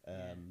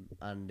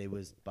 And it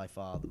was by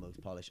far the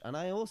most polished. And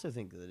I also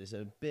think that it's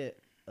a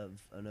bit of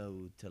an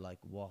ode to like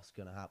what's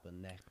gonna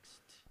happen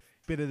next.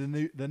 bit of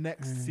the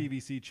next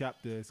CVC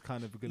chapter is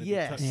kind of going to be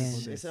Yes, touching on Yeah.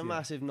 this. it's a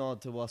massive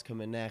nod to what's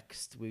coming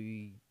next.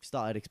 We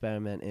started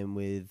experimenting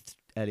with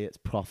Elliot's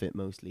Prophet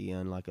mostly,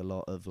 and like a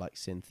lot of like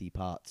synthy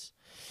parts.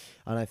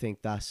 And I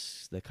think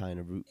that's the kind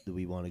of route that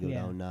we want to go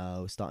Yeah. down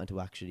now. Starting to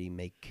actually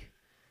make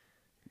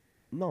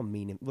well,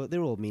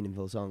 they're all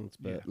meaningful songs,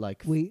 but Yeah.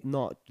 like We-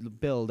 not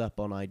build up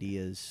on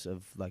ideas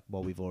of like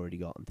what we've already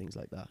got and things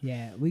like that.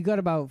 Yeah, we got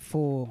about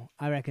 4,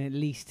 I reckon at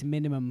least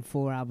minimum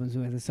 4 albums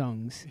worth of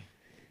songs.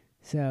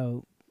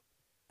 So,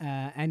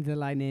 end of the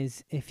line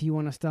is, if you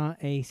want to start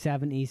a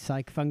 70s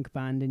psych funk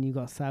band and you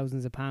got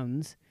thousands of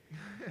pounds,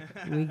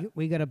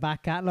 we got a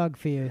back catalogue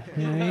for you.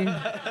 You know what I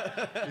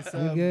mean? It's,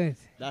 We're good.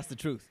 That's the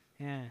truth.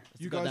 Yeah. That's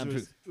you the guys goddamn are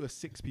truth. a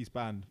 6-piece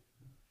band,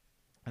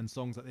 and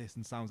songs like this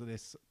and sounds like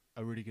this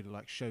are really good at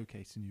like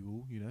showcasing you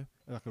all, you know,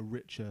 like a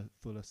richer,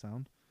 fuller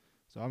sound.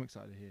 So I'm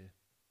excited to hear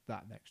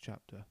that next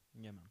chapter,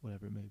 Yeah, man.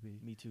 whatever it may be.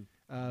 Me too.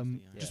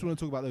 Just want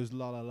to talk about those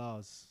la la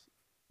las.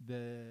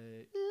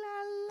 The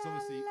 'cause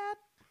obviously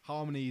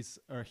harmonies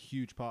are a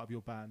huge part of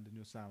your band and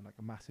your sound, like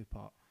a massive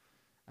part,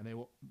 and they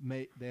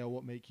are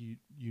what make you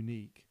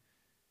unique.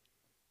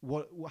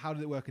 How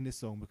did it work in this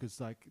song? Because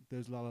like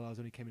those la la las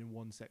only came in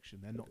one section;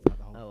 they're not throughout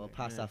the whole. Oh, I'll thing.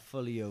 pass that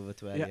fully over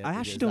to Yeah, Elliot. I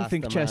actually because don't that's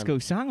think the man.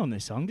 Chesko sang on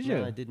this song, did you?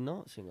 No, I did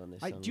not sing on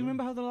this song. Do you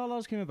remember how the La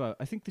La's came about?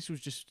 I think this was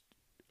just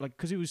like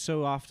because it was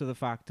so after the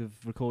fact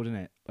of recording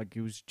it. Like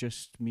it was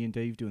just me and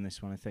Dave doing this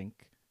one. I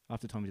think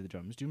after Tommy did the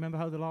drums. Do you remember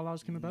how the La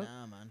La's came about?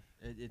 Nah, man.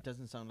 It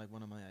doesn't sound like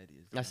one of my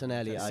ideas. That's an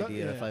Elliot So-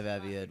 idea if yeah. I've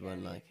ever heard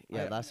one. Like,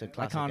 yeah, that's a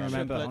classic. can't Elliot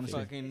remember, thing. honestly.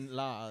 Fucking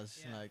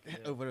Lars, like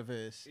over a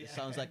verse. It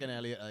sounds like an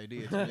Elliot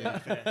idea to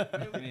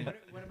me.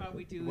 What about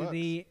we It do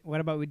works. what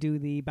about we do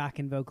the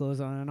backing vocals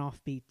on an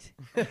offbeat?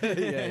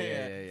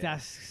 yeah.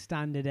 That's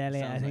standard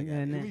Elliot, I Sounds think. like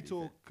then, Can we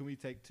talk? Can we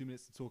take 2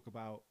 minutes to talk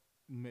about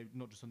maybe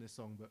not just on this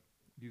song, but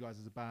you guys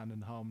as a band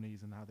and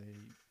harmonies and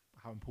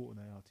how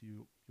important they are to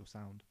you, your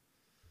sound?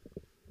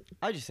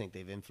 I just think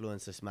they've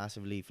influenced us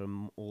massively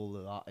from all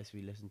the artists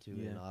we listen to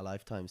in Yeah. our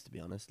lifetimes. To be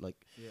honest, like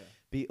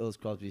Beatles,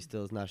 Crosby,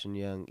 Stills, Nash and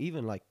Young,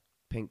 even like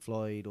Pink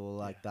Floyd, or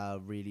like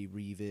that really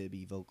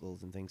reverby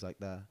vocals and things like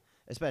that.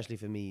 Especially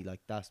for me,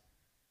 like that's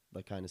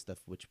the kind of stuff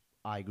which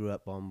I grew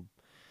up on,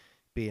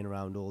 being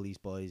around all these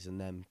boys and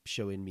them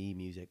showing me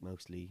music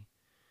mostly.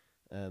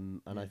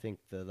 And I think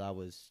that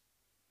was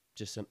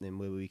just something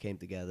where we came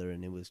together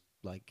and it was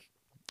like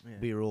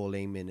we were all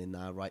aiming in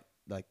that right,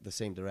 like the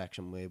same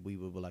direction where we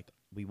were like,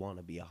 we want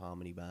to be a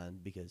harmony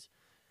band because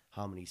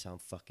harmonies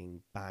sound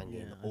fucking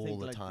banging Yeah, I all think,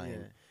 the like, time.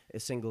 yeah. A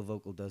single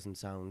vocal doesn't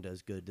sound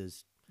as good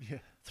as Yeah.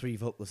 3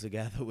 vocals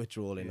together, which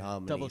are all in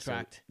harmony. Double so-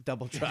 tracked.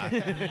 double track.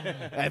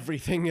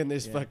 Everything in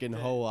this fucking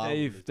whole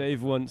album.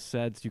 Dave once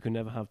said you can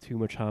never have too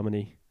much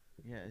harmony.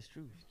 Yeah, it's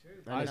true.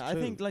 And I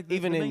it's think true. like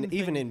even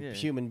in yeah.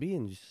 human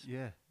beings,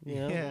 Yeah. you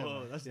know,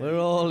 Yeah. we're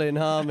all in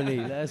harmony.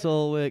 Let's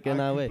all work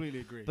in I our way. completely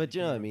agree. But you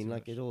know what I can't mean? too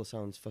like much. it all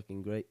sounds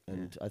fucking great,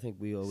 and I think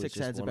we always Six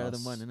just heads are want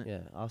better our than one, innit?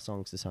 Yeah, our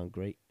songs to sound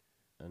great,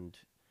 and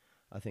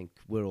I think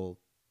we're all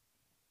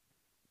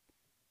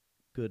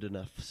good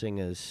enough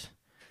singers,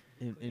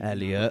 In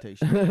Elliot,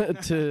 rotation.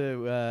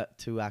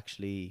 to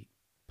actually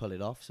pull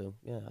it off. So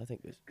yeah, I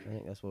think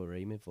that's what we're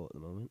aiming for at the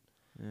moment.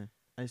 Yeah.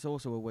 And it's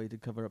also a way to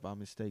cover up our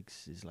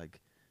mistakes. Is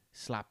like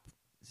slap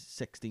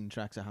 16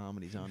 tracks of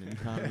harmonies on, and you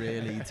can't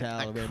really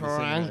tell when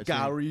Crank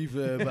our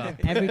reverb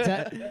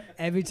up.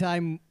 Every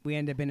time we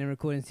end up in a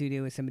recording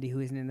studio with somebody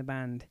who isn't in the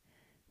band,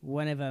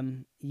 one of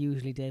them,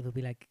 usually Dave, will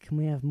be like, "Can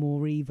we have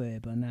more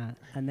reverb on that?"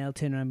 And they'll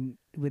turn around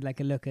with like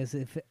a look as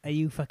if, "Are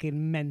you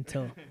fucking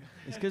mental?"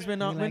 It's because we're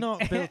not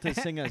built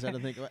as singers. I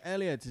don't think. Well,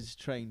 Elliot is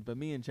trained, but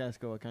me and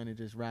Chesko are kind of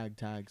just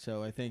ragtag.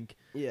 So I think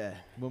Yeah,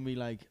 when we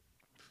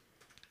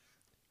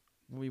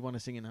want to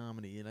sing in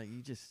harmony,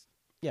 you just.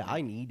 yeah,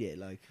 I need it.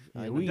 Like,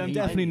 Yeah, I'm we need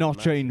definitely not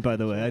trained, by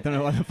the way. I don't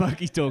know what the fuck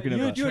he's talking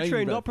about. You're a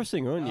trained bro. opera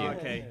singer, aren't you?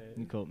 Okay,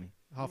 you caught me.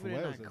 half we a were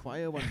in Wales. that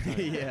choir one time.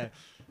 yeah,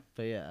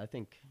 but yeah, I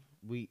think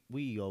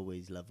we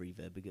always love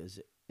reverb because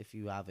if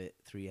you have it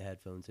through your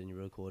headphones and you're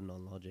recording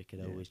on Logic, it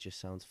Yeah. always just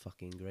sounds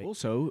fucking great.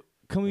 Also,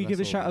 can we Well, give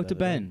a that's all shout we've out to ever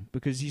done. Ben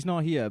because he's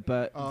not here,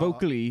 but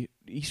vocally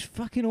he's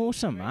fucking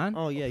awesome, man.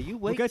 Oh yeah, you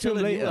wait get to till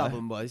him the new later.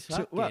 album, boys.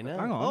 So- well, Fucking hell.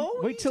 hang on, Oh,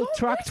 wait he's till on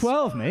track this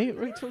 12, song. mate.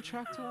 Wait till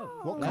track 12.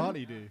 What can't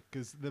he do?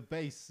 Because the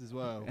bass as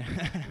well.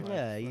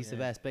 Yeah, he's the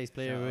best bass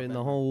player Shout out in Ben.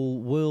 the whole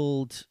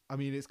world I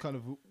mean, it's kind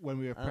of when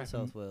we were and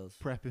South Wales.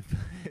 prepping for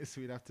this,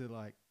 we'd have to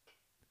like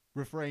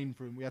refrain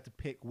from. We had to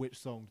pick which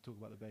song to talk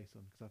about the bass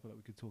on because I feel like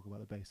we could talk about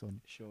the bass on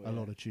Sure, a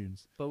lot of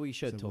tunes. But we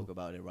should So talk we'll-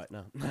 about it right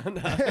now.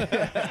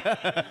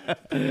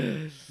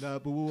 No,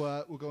 but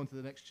we'll go on to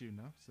the next tune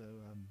now. So,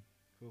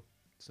 cool.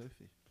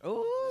 Sophie.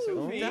 Oh,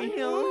 Sophie.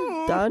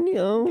 Daniel,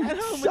 Get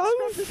home and scrub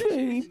the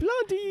Sophie,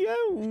 bloody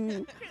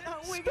hell!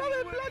 Stop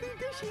it, bloody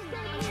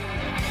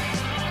dishes,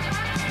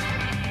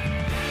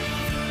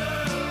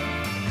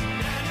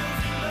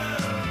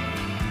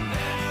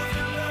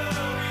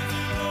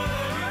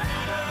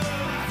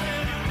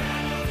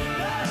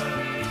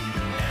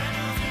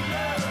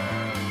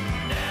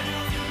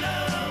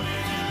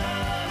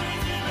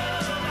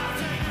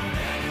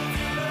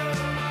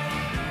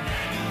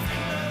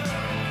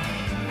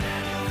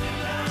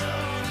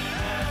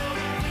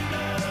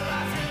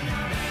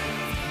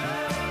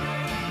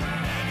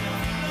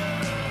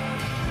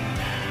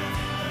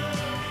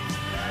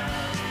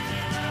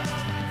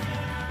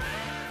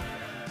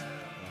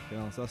 Fucking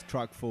hell, so that's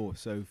track 4,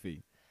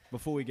 Sophie.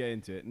 Before we get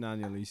into it,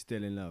 Naniel, he's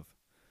still in love.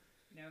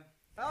 No.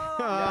 That's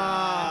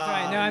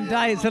right. No, I'm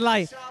dying. It's a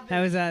lie. That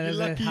was a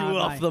Lucky you hard were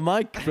lie. off the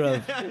mic,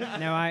 bro.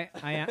 No, I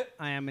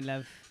am in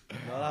love.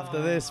 Not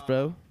after this,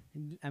 bro.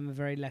 I'm a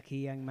very lucky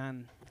young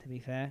man, to be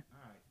fair.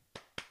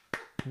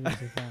 So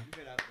far.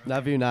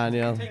 Love you,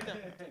 Daniel. Take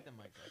the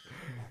mic.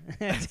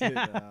 That's it,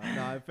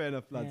 no, fair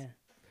enough, lads. Yeah.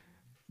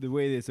 The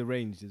way it's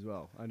arranged as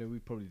well. I know we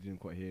probably didn't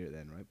quite hear it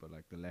then, right? But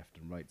like the left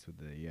and rights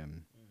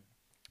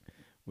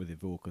with the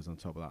vocals on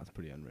top of that, it's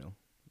pretty unreal.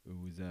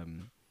 Whose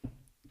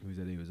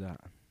idea was that?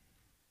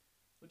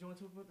 Do you want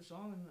to talk about the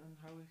song and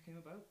how it came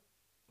about?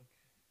 Like,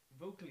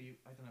 vocally,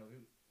 I don't know.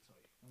 Sorry,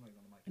 I'm not even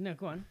on the mic. No,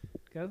 go on.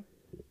 Go.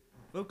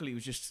 Vocally, it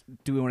was just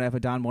doing whatever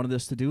Dan wanted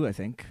us to do, I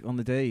think, on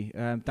the day.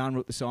 Dan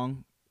wrote the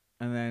song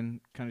and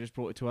then kind of just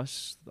brought it to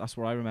us. That's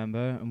what I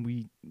remember.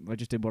 And I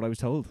just did what I was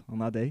told on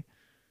that day.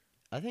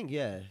 I think,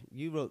 yeah,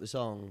 you wrote the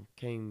song,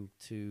 came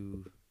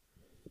to...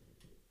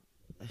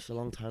 It's a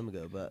long time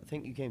ago, but I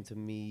think you came to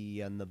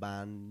me and the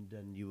band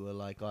and you were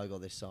like, oh, I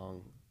got this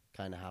song,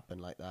 kind of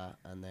happened like that,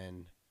 and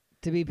then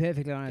To be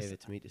perfectly gave honest,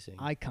 it to me to sing.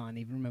 I can't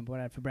even remember what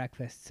I had for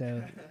breakfast.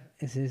 So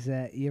this is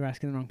you're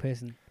asking the wrong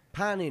person.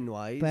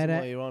 Panning-wise, But,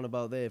 what you're on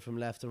about there from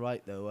left to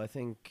right, though, I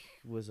think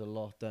was a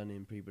lot done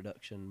in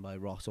pre-production by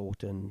Ross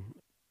Orton,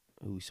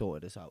 who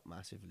sorted us out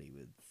massively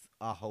with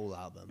our whole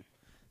album,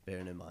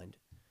 bearing in mind,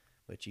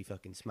 which he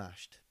fucking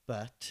smashed.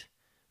 But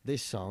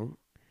this song,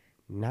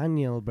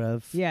 Naniel,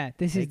 bruv, Yeah,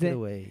 this is take it the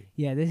away.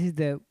 this is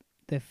the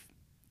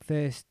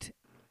first.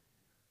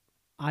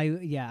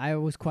 I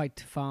was quite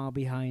far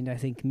behind, I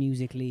think,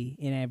 musically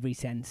in every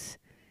sense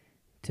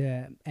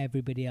to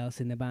everybody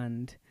else in the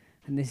band,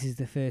 and this is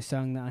the first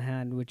song that I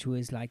had which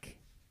was like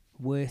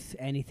worth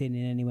anything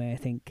in any way, I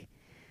think,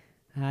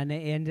 and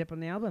it ended up on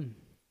the album,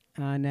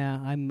 and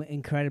I'm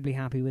incredibly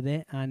happy with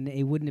it, and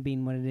it wouldn't have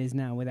been what it is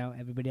now without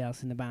everybody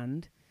else in the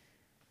band,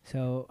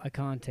 so I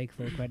can't take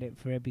full credit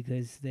for it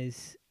because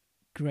there's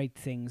great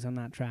things on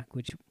that track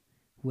which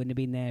wouldn't have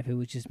been there if it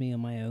was just me on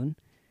my own.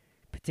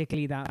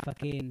 Particularly that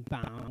fucking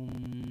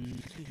down,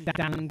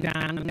 down,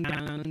 down,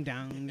 down,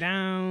 down,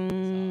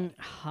 down,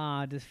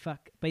 hard as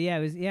fuck. But yeah,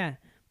 it was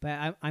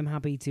But I'm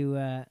happy to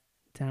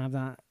have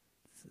that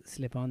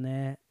slip on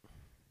there.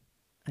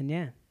 And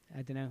yeah,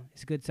 I don't know.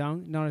 It's a good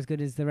song. Not as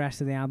good as the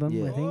rest of the album,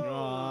 Yeah. I think.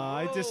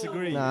 I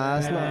disagree. Nah,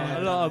 that's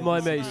not. A lot of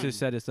my mates just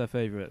said it's their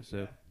favourite.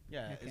 So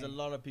Yeah, there's a Okay.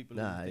 lot of people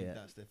Nah, who think yeah.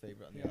 that's their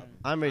favourite on the Yeah. album.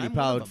 I'm really I'm one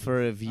of proud them.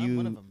 for I'm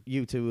one of them.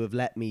 you two have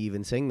let me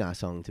even sing that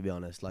song. To be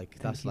honest, like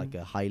that's you. like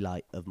a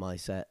highlight of my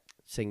set,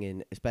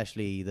 singing,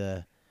 especially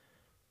the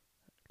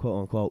quote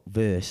unquote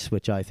verse,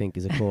 which I think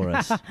is a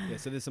chorus. Yeah,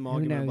 so there's some Who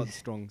argument about knows? the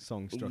strong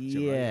song structure.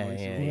 Yeah, right?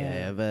 yeah, So-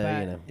 yeah, but but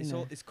you know. It's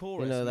all it's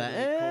chorus. You know literally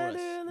that.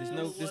 chorus. There's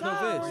no verse.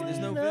 There's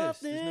no verse.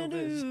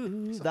 There's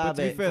no verse. That But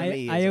to be bit fair, for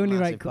me I is a only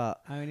massive write part.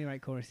 I only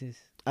write choruses.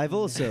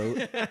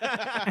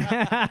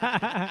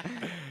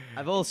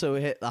 I've also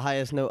hit the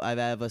highest note I've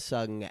ever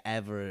sung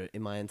ever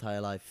in my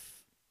entire life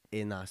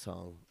in that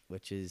song,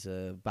 which is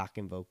a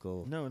backing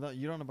vocal. No,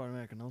 you're on about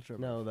American Ultra.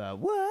 No, the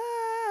whoa.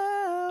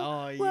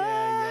 Oh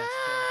yeah,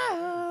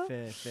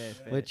 yes. Fair.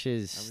 Which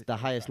is the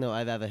highest note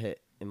I've ever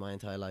hit in my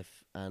entire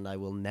life, and I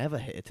will never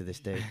hit it to this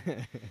day.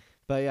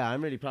 But yeah,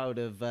 I'm really proud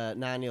of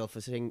Naniel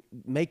for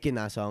making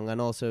that song and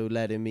also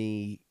letting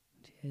me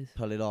Cheers.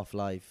 pull it off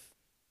live.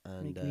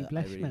 And Make me I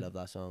blush, really man. love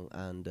that song.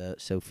 And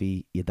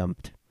Sophie, you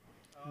dumped.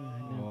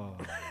 Oh.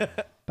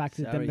 Back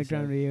to the Sorry, Dump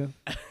Ground Rio.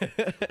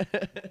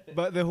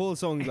 But the whole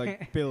song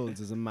like builds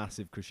as a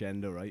massive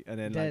crescendo, right? And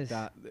then It like does.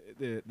 that,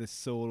 the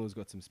solo's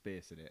got some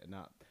space in it, and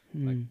that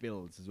Mm. like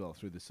builds as well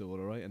through the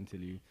solo, right? Until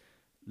you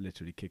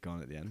literally kick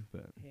on at the end.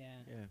 But Yeah.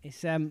 Yeah.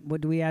 It's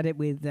what do we add it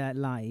with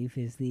live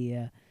is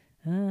the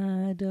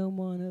I don't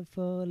wanna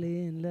fall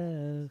in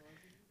love.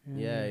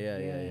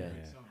 Yeah.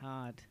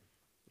 Hard.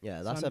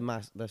 Yeah, that's So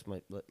that's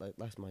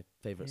my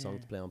favorite song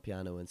to Yeah. play on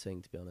piano and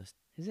sing, to be honest.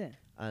 Is it?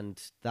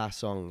 And that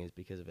song is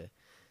because of it.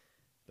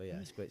 But yeah,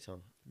 it's a great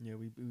song. Yeah,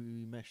 we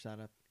mesh that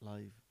up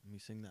live and we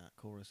sing that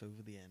chorus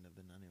over the end of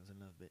the Naniels in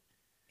Love bit.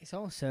 It's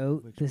also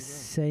Works the really well.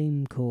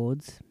 same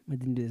chords. I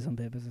didn't do this on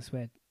purpose, I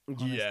swear.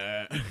 Honest.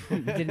 Yeah. I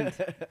didn't.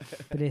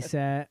 But it's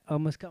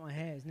almost cut my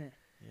hair, isn't it?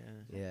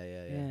 Yeah.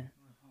 Yeah.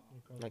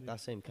 Like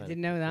that same kind I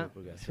didn't know of that.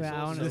 progression. Swear, I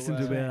also, honestly Listened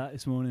to a bit swear. of that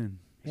this morning.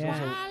 Yeah.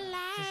 also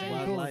It's the same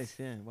Wildlife, chords.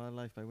 yeah,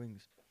 Wildlife by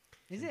Wings.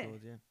 Is Same it?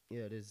 chords, yeah.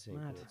 Yeah, it is the same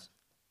Mad. chords.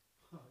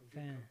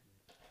 Fair.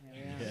 There we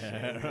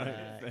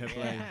are. Fair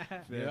play.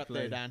 You're up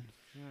there, Dan.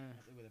 Yeah.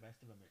 We're the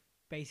best of them.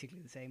 Basically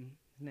the same,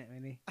 isn't it,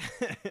 really?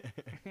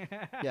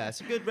 Yeah,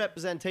 it's a good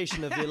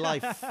representation of your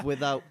life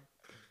without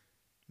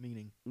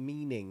Meaning.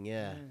 meaning,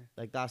 yeah. Yeah.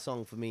 Like that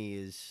song for me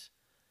is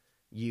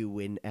you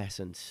in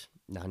essence,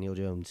 Daniel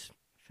Jones.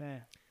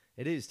 Fair.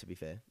 It is, to be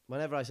fair.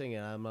 Whenever I sing it,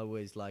 I'm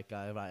always like,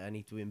 right, I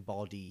need to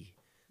embody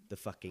the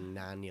fucking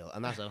Daniel.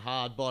 And that's a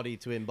hard body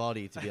to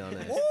embody, to be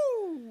honest.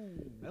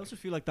 I also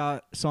feel like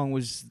that song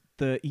was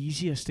the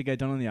easiest to get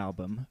done on the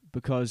album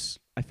because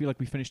I feel like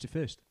we finished it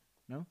first.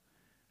 No?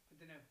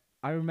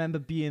 I remember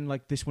being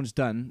like, this one's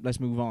done, let's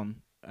move on.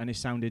 And it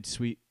sounded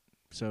sweet.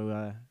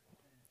 So,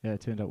 yeah,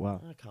 it turned out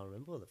well. I can't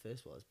remember what the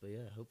first was, but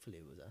yeah, hopefully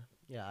it was that.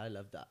 Yeah, I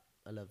loved that.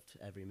 I loved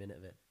every minute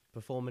of it.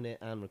 Performing it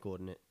and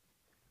recording it.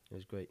 It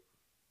was great.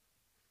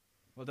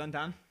 Well done,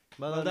 Dan.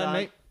 Well Well done, done,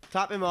 Dan. mate.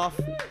 Tap him off.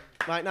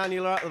 Right,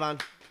 Daniel, you're out the van.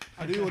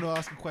 I do want to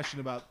ask a question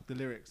about the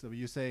lyrics. Though.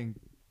 You're saying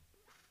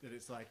that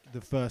it's like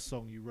the first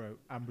song you wrote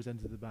and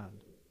presented to the band.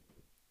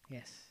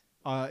 Yes.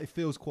 It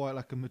feels quite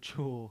like a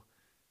mature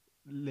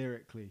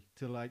lyrically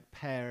to like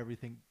pair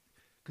everything,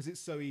 because it's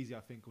so easy,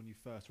 I think, when you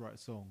first write a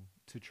song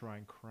to try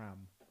and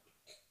cram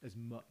as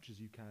much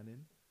as you can in.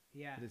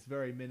 Yeah. But it's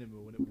very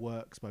minimal and it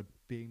works by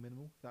being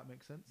minimal. If that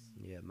makes sense.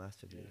 Yeah,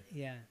 massively.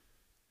 Yeah.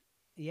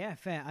 Yeah,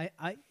 fair.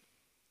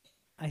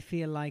 I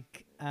feel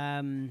like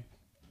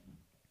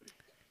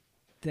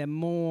the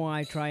more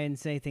I try and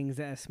say things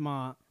that are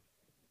smart,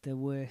 the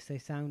worse they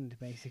sound,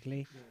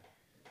 basically.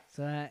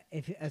 So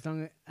as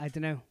long as, I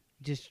don't know,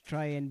 just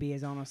try and be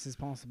as honest as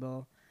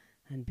possible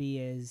and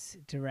be as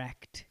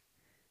direct.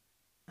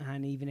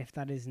 And even if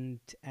that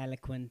isn't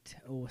eloquent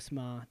or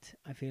smart,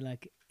 I feel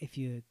like if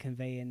you're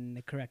conveying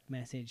the correct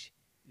message.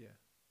 Yeah.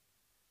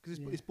 Because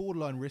Yeah. it's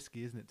borderline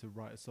risky, isn't it, to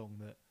write a song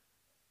that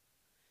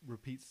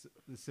repeats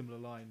the similar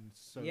line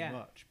so Yeah.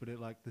 much, but it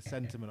like the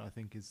sentiment I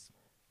think is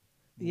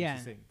more Yeah.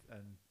 succinct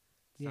and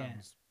Yeah.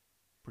 sounds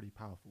pretty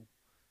powerful.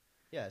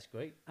 Yeah, it's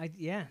great.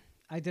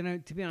 I don't know,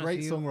 to be honest Great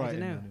with you, I songwriting, don't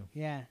know. Daniel.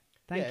 Yeah.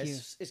 Thank yeah, you.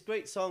 It's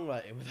great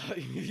songwriting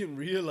without you even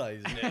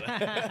realising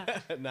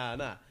it.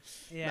 Nah.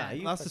 Yeah. Nah,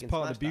 you That's just fucking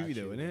part of the smashed beauty,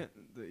 that though, shit, isn't man.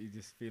 it? That you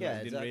just feel Yeah, like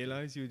you didn't exactly.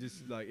 realise you were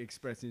just like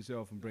expressing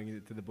yourself and bringing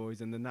it to the boys,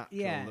 and the natural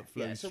Yeah. that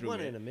flows Yeah, it's a through one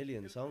it. in a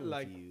million song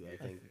Like, for you, I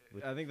think.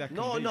 With- I think that.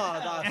 No, can be.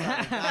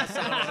 that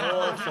sounds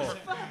awful.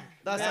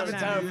 That sounds no,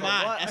 terrible.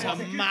 What? That's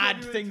a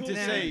mad thing to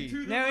say.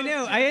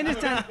 No, I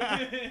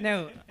understand.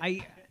 No,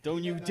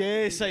 Don't you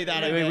dare say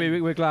that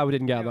We're glad we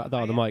didn't get that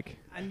on the mic.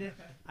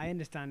 I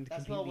understand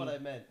That's completely. not what I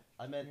meant.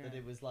 I meant that Yeah.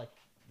 it was like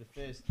the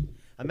first.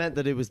 I meant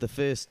that it was the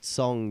first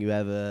song you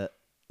ever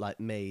like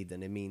made,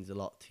 and it means a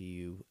lot to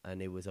you.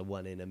 And it was a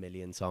one in a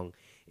million song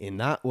in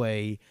that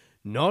way,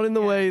 not in the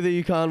Yeah. way that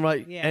you can't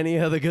write Yeah. any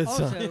other good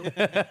Also, song.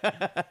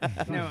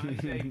 no,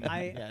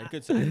 I Yeah,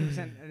 good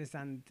 100%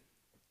 understand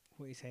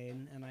what you're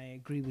saying, and I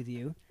agree with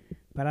you.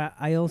 But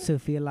I also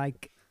feel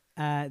like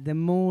the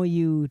more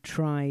you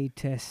try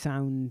to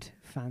sound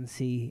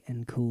fancy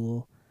and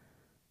cool,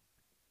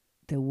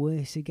 the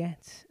worse it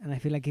gets. And I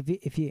feel like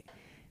if you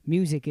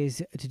music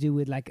is to do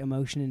with like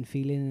emotion and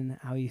feeling and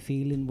how you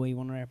feel and what you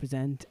want to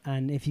represent,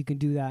 and if you can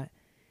do that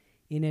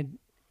in a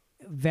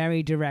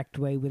very direct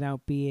way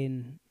without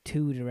being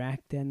too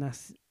direct, then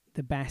that's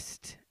the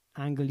best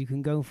angle you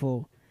can go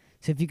for.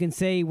 So if you can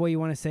say what you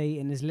want to say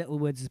in as little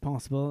words as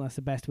possible, that's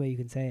the best way you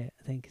can say it,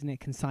 I think, isn't it?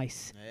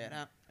 Concise.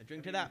 Yeah, I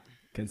drink to that.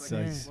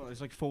 Concise. Well,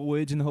 there's like 4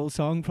 words in the whole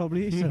song,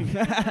 probably. So. Put a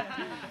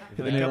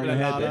couple of Where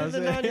dollars.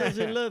 did the Naniels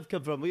in Love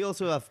come from? We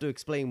also have to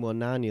explain what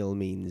Naniel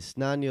means.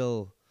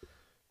 Naniel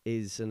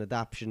is an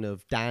adaptation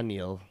of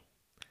Daniel,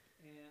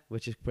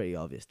 which is pretty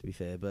obvious to be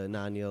fair, but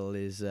Naniel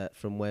is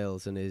from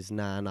Wales and is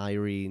Nan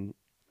Irene,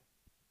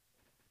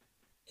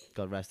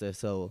 God rest her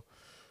soul.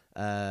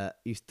 We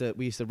used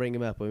to ring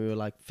him up when we were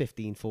like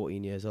 15,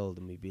 14 years old,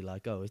 and we'd be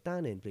like, "Oh, is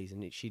Dan in, please?"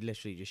 And she'd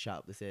literally just shout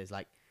up the stairs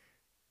like,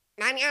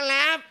 "Naniel,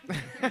 love!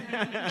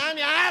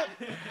 Naniel!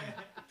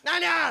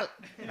 Naniel!"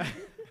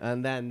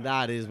 And then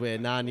that is where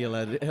Naniel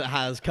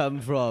has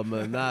come from,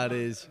 and that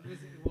is... It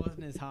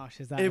wasn't as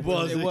harsh as that. It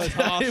was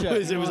harsher.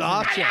 It was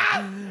harsher.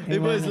 It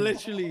was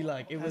literally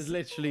like, it was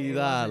literally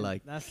that,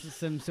 like... That's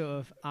some sort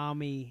of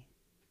army...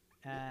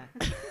 an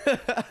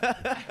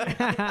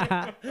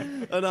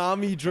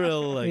army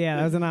drill, like... Yeah,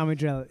 that was an army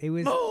drill. It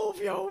was... Move,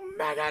 you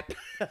maggot!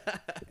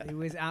 It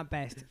was at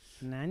best.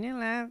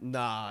 Naniel.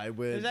 Nah, it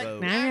was,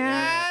 bro.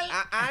 Anya,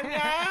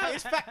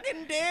 it's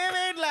fucking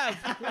David, love.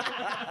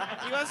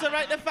 He wants to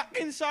write the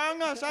fucking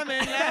song or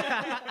something,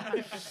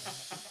 love.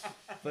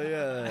 But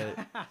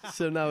yeah,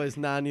 so now it's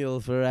Naniel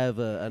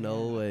forever and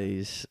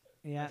always.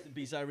 Yeah. Rest in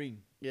peace, Irene.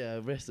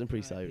 Yeah, rest in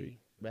peace, R.I.P. Irene.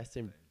 Rest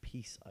in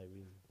peace,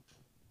 Irene.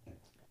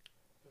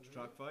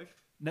 Track 5.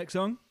 Next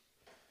song.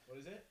 What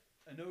is it?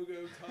 A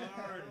no-go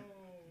turn.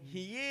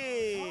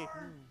 Yeah.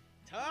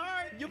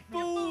 Turn, your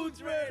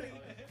food's ready.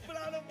 But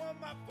I don't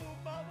want my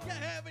food, mom. You're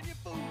having your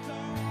food,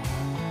 turn.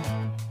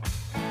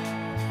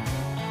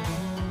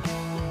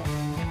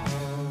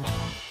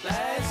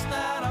 Last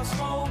night I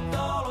smoked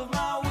all of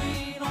my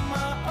weed on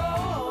my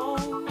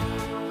own.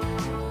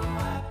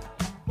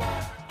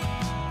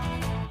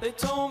 They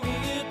told me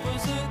it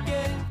was a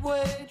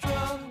gateway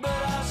drug, but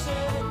I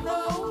said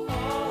no.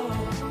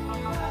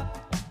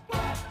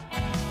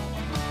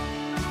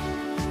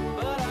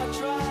 But I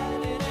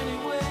tried it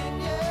anyway,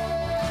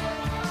 yeah.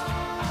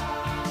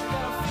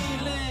 Got a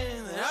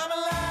feeling that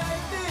I'm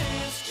like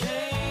this,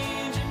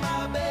 change in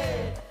my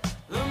bed.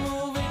 The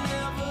movie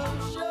never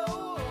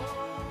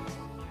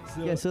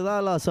shows. Yeah, so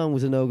that last song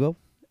was a no-go.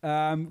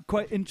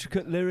 Quite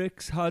intricate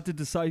lyrics, hard to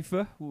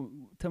decipher.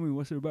 Tell me,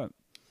 what's it about?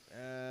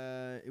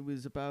 It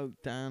was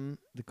about Dan.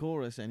 The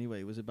chorus,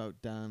 anyway, was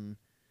about Dan.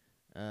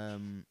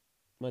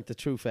 Went to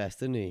True Fest,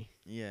 didn't he?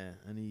 Yeah,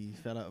 and he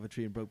fell out of a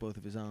tree and broke both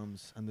of his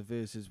arms. And the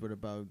verses were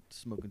about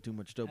smoking too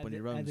much dope on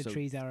your own. The So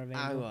trees are Hang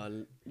available.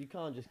 on, you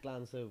can't just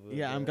glance over.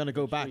 yeah, I'm the- gonna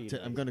go the back tree, to.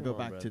 like, I'm gonna come go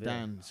on, back to bruv, yeah.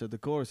 Dan. So the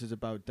chorus is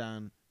about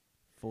Dan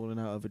falling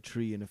out of a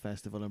tree in a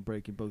festival and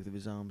breaking both of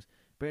his arms.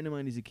 Bearing in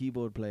mind he's a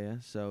keyboard player,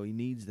 so he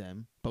needs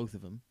them, both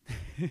of them.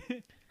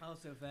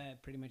 Also, for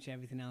pretty much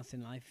everything else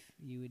in life,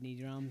 you would need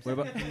your arms. What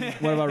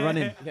about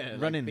running? Yeah,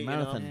 like Running, beating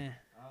marathon. Yeah.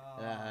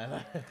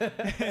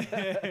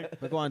 Yeah.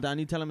 But go on, Dan.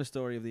 You tell him a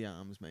story of the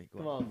arms, mate. Go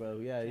Come on, bro.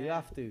 Yeah, you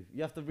have to.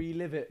 You have to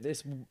relive it.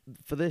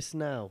 For this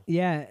now.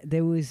 Yeah,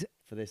 there was.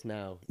 For this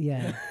now.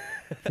 Yeah,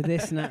 for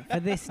this now. For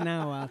this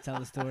now, I'll tell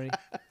the story.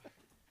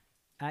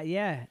 I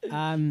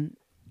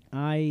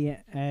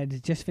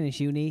had just finished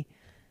uni,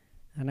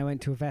 and I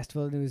went to a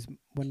festival. And it was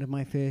one of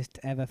my first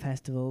ever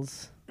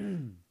festivals.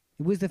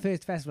 It was the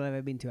first festival I've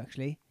ever been to,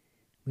 actually,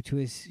 which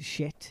was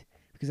shit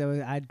because I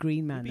had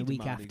Green Man the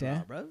week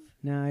after.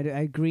 No, I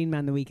had Green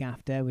Man the week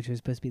after, which was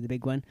supposed to be the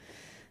big one.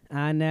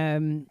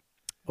 And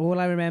all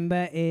I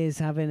remember is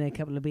having a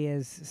couple of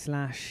beers /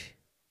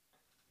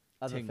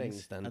 Other Things.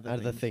 things, then. Other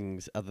Other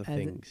things. Other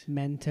things.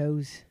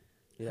 Mentos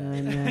Yeah.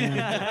 and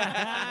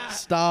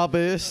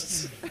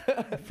Starbursts.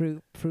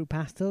 fruit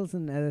pastels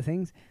and other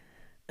things.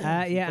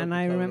 Some Yeah, and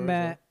I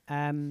Coca-Cola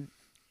remember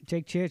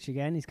Jake Church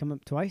again. He's come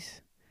up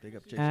twice. Big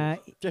up, Jason.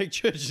 Jake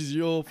Church is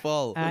your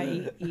fault.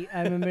 I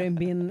remember him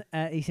being.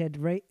 He said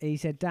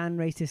Dan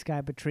raced this guy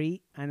up a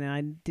tree, and then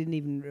I didn't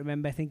even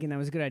remember thinking that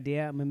was a good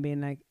idea. I remember being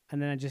like, and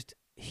then I just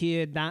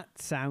heard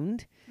that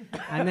sound,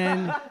 and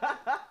then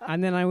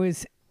I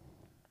was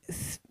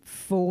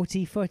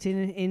 40 foot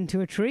into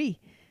a tree,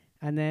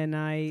 and then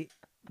I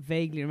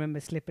vaguely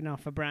remember slipping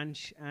off a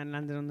branch and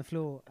landed on the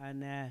floor,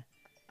 and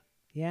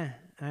yeah,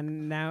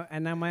 and now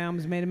my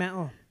arm's made of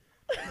metal.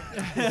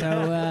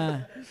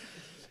 So.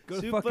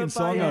 Got a fucking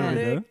song out of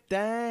it, though.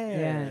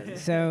 Yeah.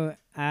 So,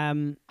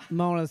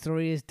 moral of the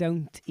story is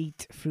don't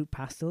eat fruit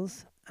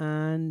pastels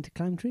and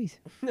climb trees.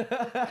 Straight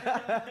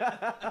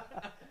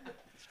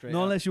Not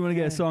up. unless you want to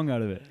get a Yeah. song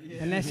out of it.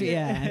 Unless you,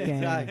 okay.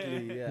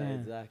 Exactly. Yeah, Yeah.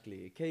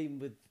 exactly. It came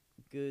with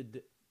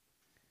good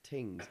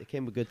things. It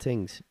came with good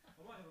things.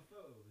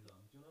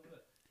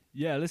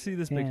 Yeah, let's see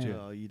this Yeah. picture.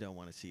 Oh, you don't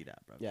want to see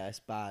that, bro. Yeah, it's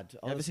bad.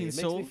 ever Honestly, seen it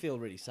makes Soul? me feel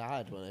really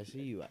sad when I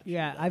see you. Actually,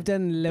 Yeah, then. I've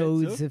done so?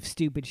 loads of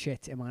stupid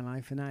shit in my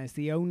life, and that is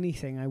the only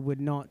thing I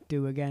would not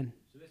do again.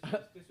 So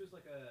this was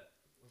like a.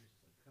 What is this,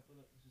 like a couple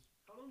of,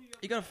 how long do you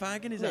He got a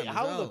fag in his Wait, hand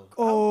how as well.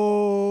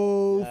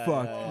 Oh, Yeah,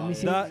 fuck. yeah, Let me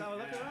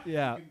see.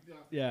 Yeah.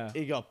 Yeah.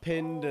 He got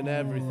pinned and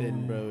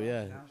everything, bro.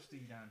 Yeah.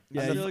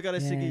 Yeah, still got a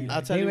ciggy.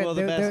 I'll tell They you were- what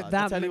the they- best. they-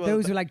 I'll tell you what the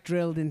those be- were like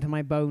drilled into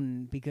my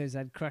bone because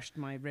I'd crushed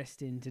my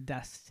wrist into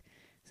dust.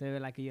 So they were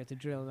like you have to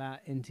drill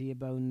that into your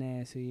bone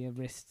there, so your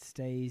wrist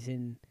stays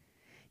in.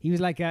 He was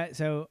like,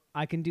 so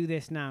I can do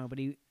this now, but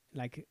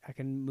I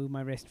can move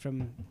my wrist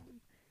from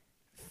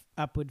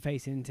upward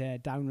facing to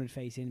downward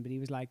facing. But he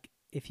was like,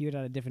 if you had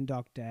had a different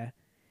doctor,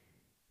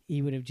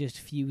 he would have just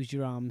fused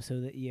your arm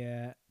so that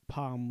your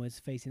palm was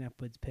facing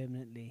upwards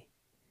permanently.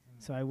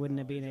 So I wouldn't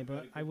have been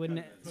able. I wouldn't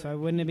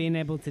have been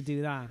able to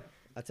do that.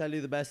 I'll tell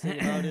you the best thing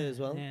about it as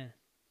well. Yeah.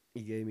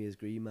 He gave me his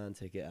Green Man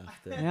ticket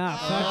after. Yeah,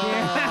 fuck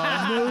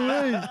yeah. No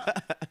way.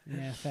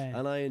 Yeah, fair.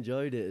 And I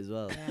enjoyed it as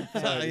well. Yeah,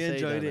 Sorry fair. to I say,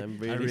 enjoyed Dan, it. I'm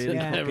I really, really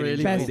Yeah.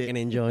 really Best- fucking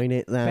enjoying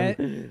it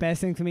then. Best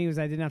thing for me was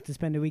I didn't have to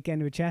spend a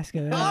weekend with Cheska.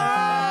 You're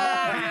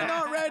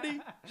not ready.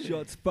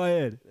 Shots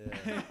fired.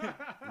 Yeah,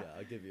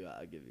 I'll give you that.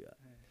 I'll give you that.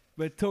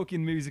 But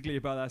talking musically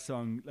about that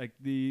song, like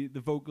the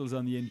vocals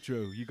on the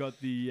intro, you got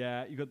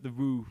the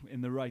woo in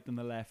the right and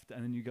the left,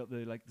 and then you got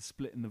the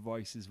split in the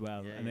voice as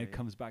well, Yeah, and then yeah, it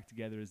comes back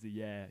together as the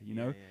you Yeah,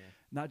 know. yeah,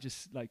 And that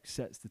just like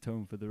sets the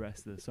tone for the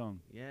rest of the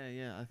song. yeah.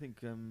 Yeah, I think.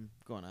 Go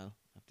on, Al.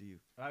 After you.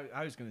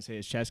 I was going to say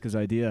it's Cheska's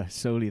idea,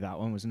 solely that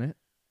one, wasn't it?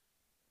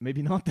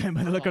 Maybe not then,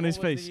 by the look on his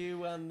face.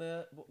 You and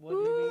what do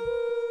you mean?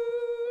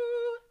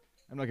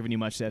 I'm not giving you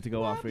much there to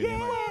go off, really.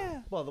 am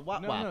I? Well, the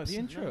wap No, waps. no, the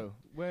intro.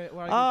 Where I go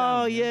Oh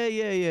down,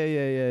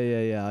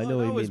 yeah. I know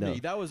what that you was mean. me.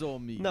 Now. That was all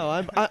me.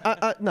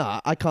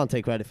 No, I can't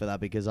take credit for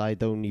that because I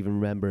don't even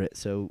remember it.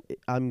 So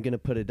I'm gonna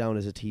put it down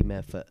as a team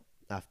effort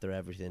after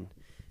everything.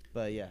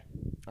 But yeah,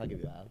 I'll give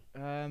you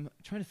that.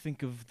 Trying to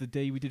think of the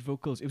day we did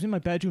vocals. It was in my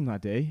bedroom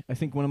that day. I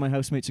think one of my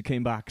housemates had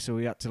came back, so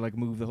we had to like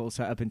move the whole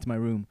setup into my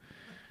room,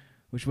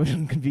 which was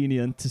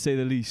inconvenient to say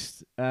the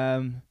least.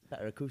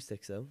 Better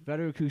acoustics though.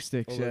 Better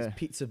acoustics. All Yeah. those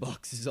pizza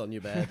boxes on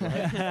your bed.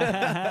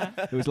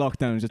 Like. It was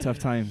lockdown. It was a tough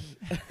time.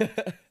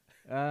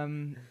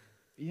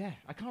 Yeah,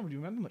 I can't really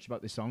remember much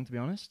about this song, to be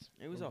honest.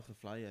 It was off the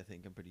fly. I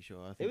think. I'm pretty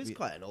sure. I think It was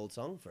quite an old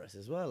song for us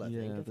as well. I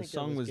yeah, think. I the think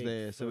song was gig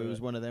there, so for it was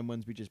a- one of them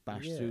ones we just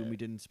bashed through, Yeah. and we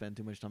didn't spend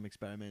too much time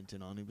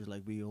experimenting on. It was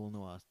like we all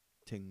know our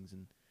things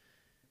and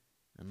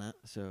that.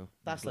 So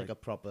That's like a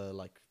proper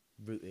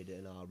rooted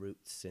in our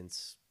roots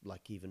since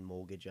like even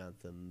Mortgage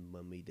Anthem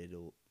when we did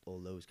all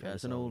those kind yeah, of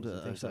it's an songs old.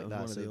 and things That like was that.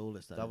 one of the So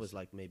oldest. that was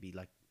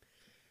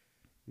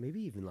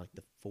maybe even like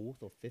the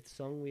fourth or fifth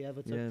song we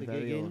ever took yeah, the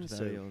very gig old, in.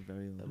 very So old,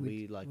 very old. and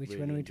we like which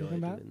really one are we talking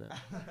enjoyed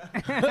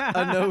about? doing that.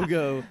 A no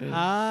go.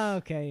 Ah,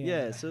 okay.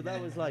 Yeah, so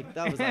that was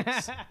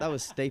that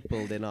was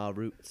stapled in our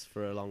roots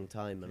for a long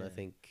time, and I Yeah.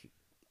 think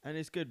And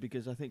it's good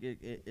because I think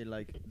it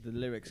like the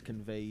lyrics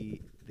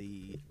convey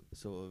the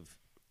sort of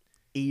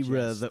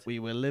era Just- that we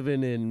were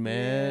living in,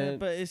 man. Yeah,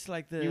 but it's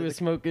like the you were the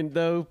smoking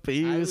dope.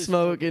 He I was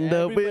smoking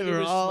dope. We everybody were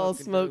was all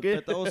dope,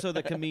 smoking. But also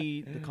the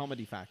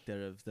comedy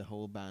factor of the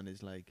whole band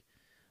is like,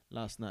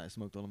 last night I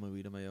smoked all of my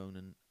weed on my own,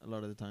 and a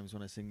lot of the times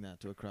when I sing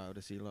that to a crowd,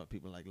 I see a lot of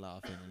people like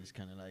laughing, and it's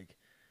kind of like,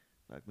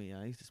 fuck me,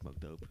 I used to smoke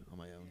dope on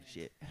my own.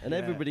 Shit. And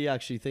everybody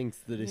actually thinks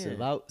that it's Yeah.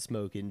 about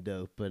smoking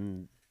dope,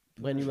 and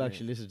when you Yeah.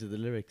 actually listen to the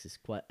lyrics, it's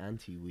quite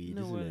anti-weed,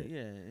 No, isn't well, it?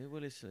 yeah.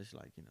 Well, it's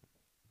like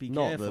be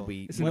Not careful. that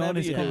we. It's an Whenever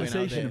honest you're going out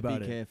conversation there, about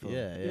be it. careful.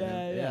 Yeah,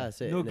 Yeah. that's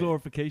it, No innit?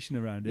 glorification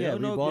around it. Yeah,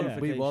 no we want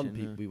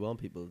glorification, no. we want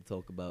people to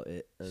talk about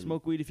it. And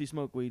Smoke weed if you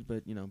smoke weed,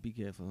 but be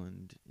careful.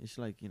 And it's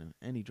like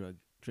any drug,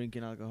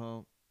 drinking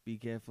alcohol, be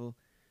careful.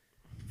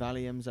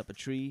 Valium's up a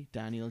tree.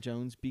 Daniel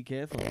Jones, be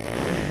careful.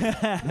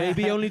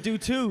 Maybe only do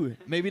 2.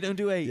 Maybe don't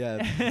do 8.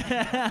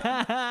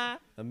 Yeah,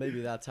 and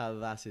maybe that's how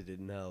the acid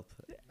didn't help.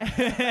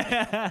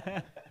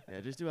 Yeah,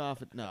 just do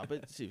half it. No,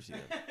 but seriously,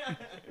 though,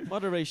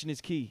 moderation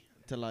is key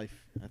to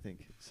life, I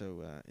think.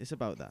 So it's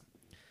about that.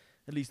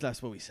 At least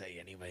that's what we say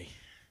anyway.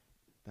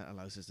 That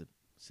allows us to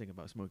sing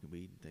about smoking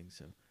weed and things.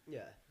 So Yeah.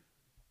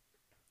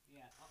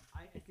 Yeah,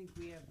 I think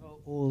we have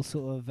all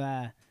sort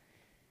of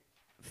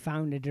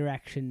found a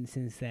direction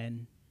since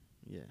then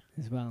yeah.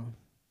 as well.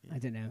 Yeah. I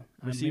don't know.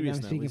 We're Maybe serious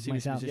I'm now. speaking We're for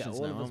serious myself. Yeah, musicians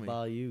all now, of us aren't we?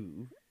 bar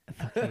you.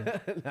 Fuck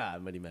you. Nah,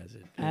 I'm only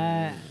messing.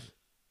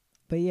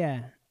 But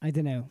yeah, I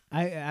don't know.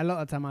 A lot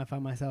of the time I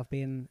find myself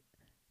being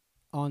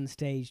on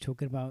stage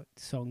talking about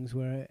songs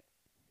where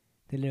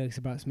the lyrics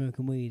are about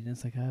smoking weed, and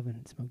it's like I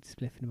haven't smoked a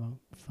spliff in about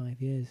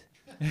 5 years.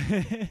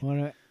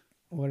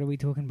 What are we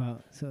talking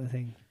about, sort of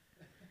thing.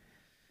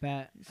 But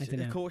I It's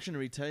don't a know.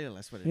 cautionary tale.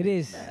 That's what It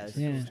is. Yeah, it's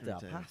Yeah. just our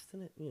past,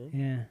 isn't it?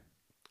 Yeah.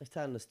 It's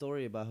telling the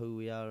story about who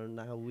we are and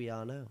how we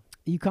are now.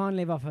 You can't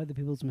live off other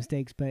people's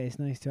mistakes, but it's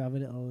nice to have a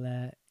little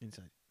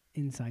Inside.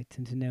 insight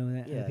and to know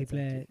that Yeah, other people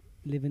exactly. are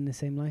living the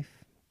same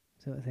life,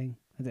 sort of thing.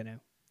 I don't know.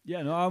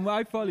 Yeah, no,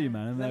 I follow you,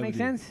 man. I'm Does that there make with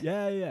you. sense?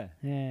 Yeah, yeah.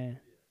 Yeah,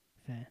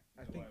 fair.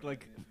 I think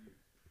like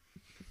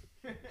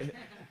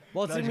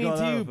What's Glad it you mean got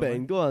to that you, one for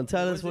Ben? me. Go on,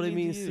 tell What us does what it it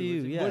mean means to to you?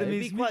 you. What does it Yeah, What it it'd be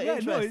means to me- quite yeah,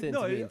 interesting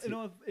no, to be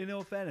in into.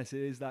 all fairness,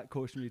 it is that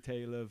cautionary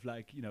tale of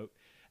like, you know,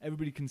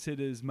 everybody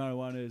considers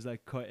marijuana as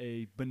like quite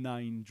a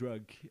benign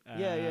drug.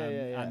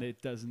 Yeah. And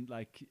it doesn't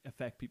like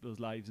affect people's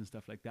lives and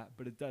stuff like that,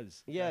 but it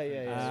does. Yeah.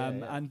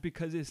 And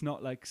because it's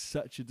not like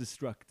such a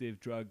destructive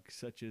drug,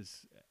 such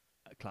as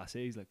class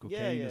A's like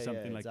cocaine or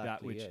something like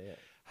that, which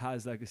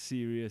has like a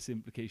serious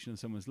implication on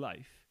someone's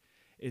life.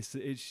 It's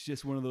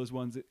just one of those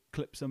ones that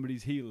clips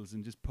somebody's heels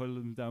and just pull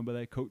them down by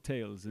their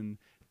coattails and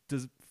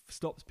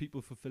stops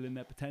people fulfilling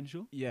their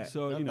potential. Yeah. And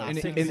So you know,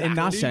 that's in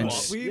that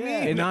sense, what we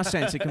in that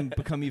sense, it can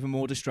become even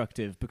more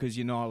destructive because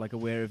you're not like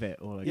aware of it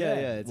or like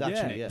it's yeah,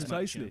 actually yeah.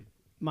 precisely.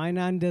 My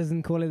nan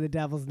doesn't call it the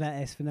devil's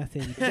lettuce for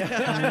nothing.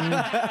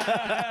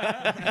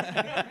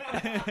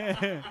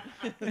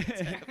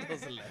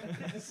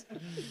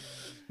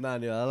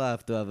 Manuel, I'll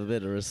have to have a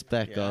bit of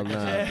respect on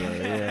that, bro.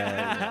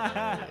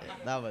 Yeah.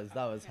 That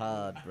was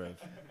hard, bro.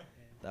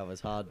 That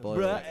was hard, boy.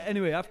 Bruh,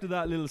 anyway, after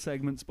that little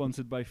segment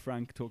sponsored by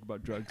Frank, talk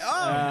about drugs.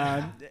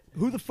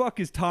 Who the fuck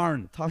is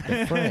Tarn? Talk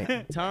to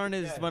Frank. Tarn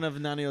is one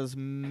of Daniel's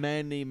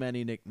many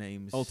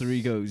nicknames. alter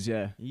egos.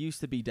 Yeah. He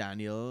used to be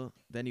Daniel,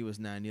 then he was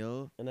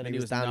Naniel, And then then he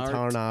was Dan Nart,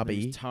 Tarnaby. then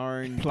he was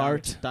Tarn,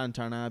 Plart. Dan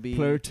Tarnaby.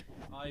 Flirt.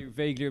 I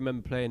vaguely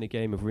remember playing a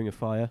game of Ring of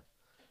Fire.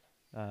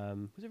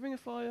 Was it Ring of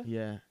Fire?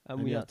 Yeah.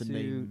 And we you had have to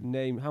to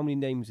name how many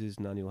names has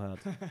Naniel had?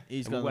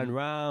 He's And we got went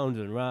round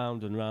and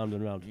round and round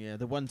and round. yeah,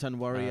 the 1 ton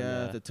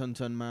warrior, the ton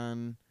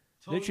man.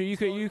 Literally, you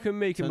can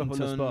make him up on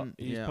the spot. Ton,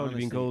 He's yeah, probably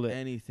been honestly, called it.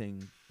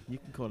 anything. You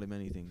can call him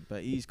anything,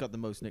 but he's got the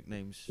most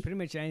nicknames. Pretty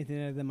much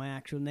anything other than my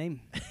actual name.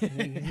 I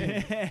think, isn't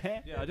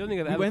it? Yeah, I don't think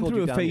I've We ever went called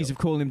through you a phase Daniel. of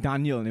calling him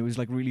Daniel, and it was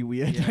like really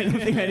weird. Yeah. I don't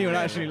think anyone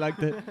actually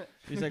liked it.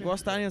 He's like,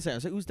 what's Daniel saying? I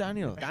was like, who's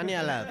Daniel?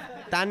 Daniel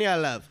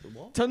Love.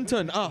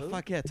 Tun. Oh,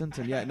 fuck yeah, Tun.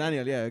 Yeah,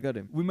 Daniel, yeah, I got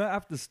him. We might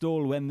have to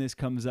stall when this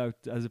comes out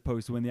as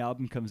opposed to when the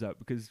album comes out,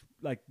 because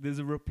like there's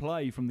a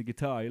reply from the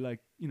guitar. Like,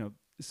 you know,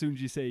 as soon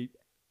as you say,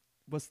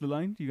 what's the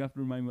line? You have to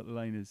remind me what the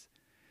line is.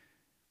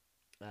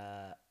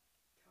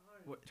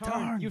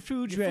 Tarn, your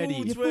food's Your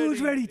ready.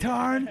 food's ready,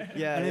 Tarn.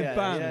 Yeah, And then yeah,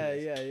 bang,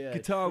 yeah.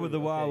 Guitar with the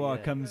true, wah-wah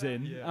okay, yeah. comes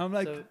in. I'm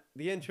like, So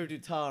the intro to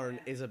Tarn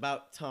is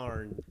about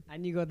Tarn.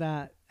 And you got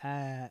that.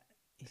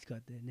 He's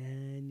got the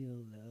Daniel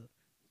love.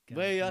 Got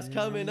Wait, that's the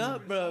coming Daniel-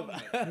 up, bro.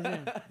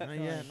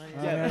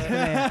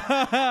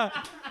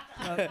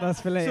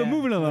 That's for later. so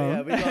moving along.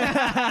 Yeah, we got,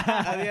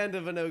 at the end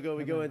of a no-go,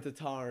 we go into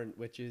Tarn,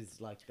 which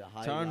is like the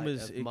highlight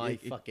was- of it- my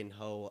it- fucking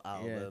whole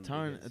album. Yeah,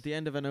 Tarn. because- At the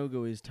end of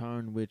Anogo is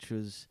Tarn, which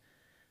was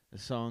a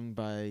song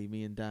by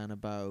me and Dan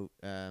about.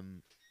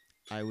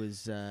 I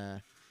was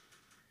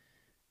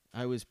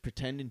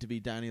pretending to be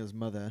Daniel's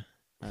mother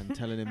and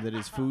telling him that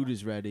his food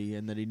is ready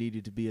and that he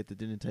needed to be at the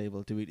dinner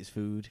table to eat his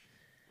food.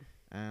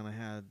 And I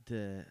had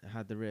the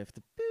riff.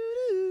 The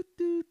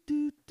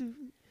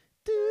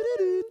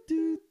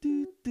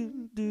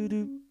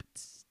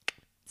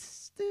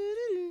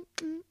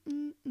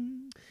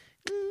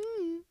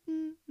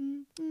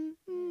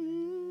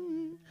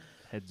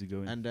Heads are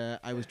going. And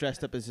I was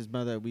dressed up as his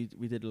mother. We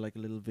did like a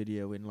little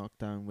video in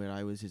lockdown where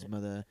I was his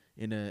mother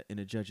in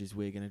a judge's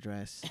wig and a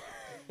dress,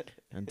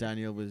 and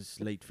Daniel was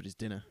late for his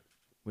dinner,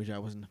 which I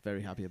wasn't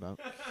very happy about.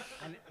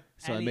 And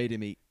So I Elliot- made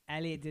him eat.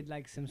 Elliot did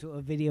like some sort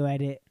of video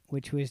edit,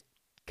 which was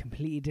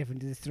completely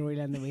different to the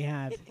storyline that we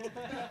had.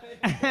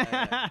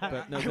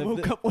 But no, I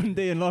woke up one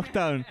day in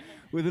lockdown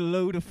with a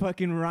load of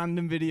fucking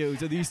random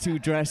videos of these two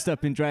dressed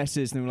up in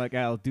dresses, and they were like,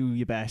 "Al, do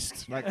your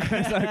best." Like,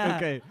 it's like,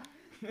 okay.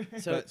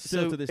 So, But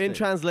still to this in day.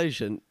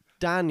 translation,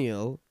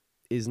 Daniel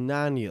is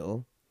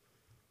Naniel,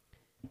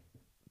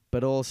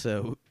 but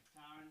also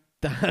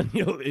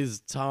Daniel is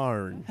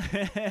Tarn.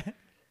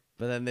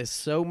 But then there's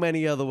so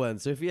many other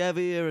ones. So if you ever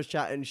hear us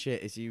chatting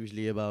shit, it's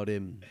usually about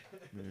him.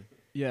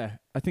 Yeah,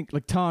 I think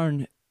like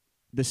Tarn,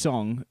 the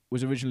song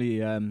was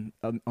originally on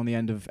the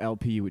end of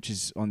LP, which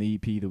is on the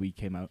EP that we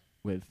came out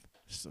with.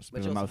 It's a bit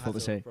Which of a also mouthful to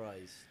has a say.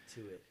 reprise to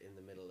it in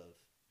the middle of.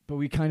 But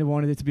we kind of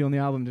wanted it to be on the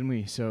album, didn't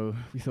we? So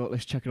we thought,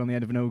 let's check it on the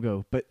end of No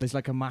Go. But there's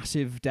like a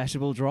massive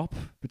decibel drop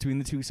between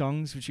the two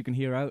songs, which you can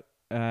hear out.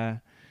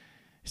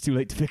 It's too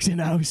late to fix it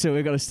now, so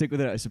we've got to stick with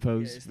it, I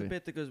suppose. Yeah, it's the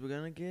bit that goes, "We're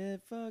gonna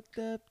get fucked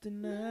up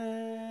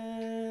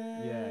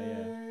tonight."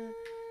 Yeah.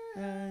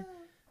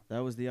 That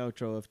was the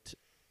outro of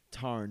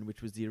Tarn,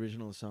 which was the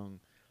original song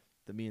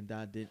that me and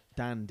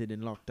Dan did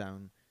in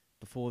lockdown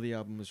before the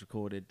album was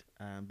recorded.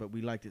 But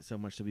we liked it so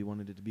much that we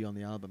wanted it to be on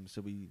the album,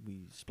 so we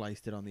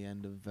spliced it on the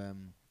end of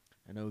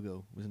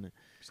Anogo, wasn't it?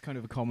 It's kind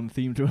of a common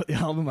theme throughout the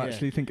album, Yeah.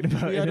 actually, thinking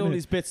about We it. had all innit?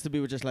 these bits that we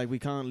were just like, we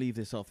can't leave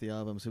this off the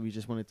album, so we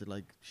just wanted to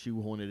like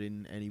shoehorn it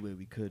in any way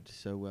we could.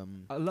 So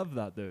I love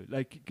that though,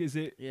 like because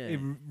it Yeah.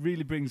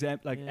 really brings like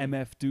Yeah.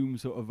 MF Doom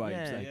sort of vibes,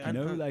 Yeah, like yeah. you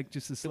know, And like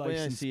just a the way slice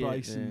I and see it,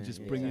 splice and yeah, just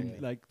yeah, bringing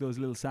exactly. like those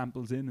little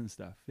samples in and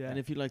stuff. Yeah, And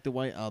if you like the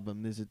White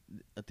Album, there's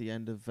at the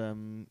end of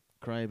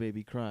Cry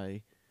Baby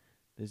Cry,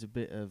 there's a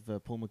bit of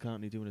Paul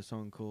McCartney doing a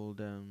song called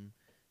Can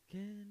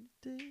you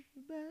take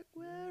me back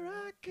where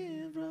I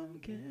came from?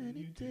 Can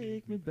you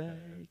take me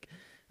back?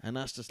 And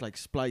that's just like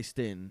spliced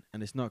in,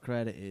 and it's not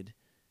credited.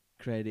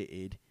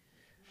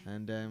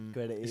 And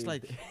Credit it's you.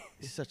 like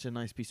it's such a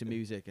nice piece of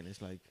music, and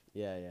it's like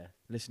Yeah.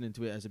 listening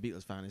to it as a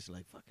Beatles fan, it's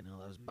like fucking hell,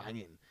 that was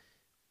banging.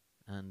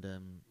 And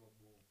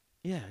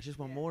I just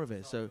want more of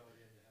it. So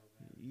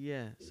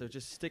so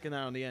just sticking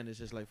that on the end is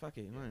just like fuck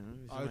it.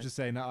 I was just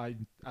saying that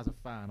as a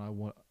fan,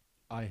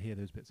 I hear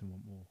those bits and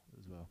want more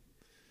as well.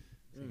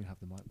 So you can have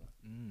the mic back.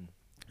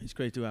 It's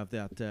great to have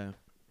that to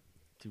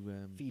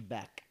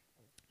Feedback.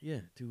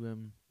 to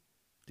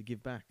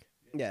give back.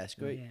 Yeah, it's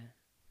great. Yeah.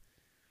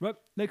 Right,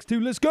 next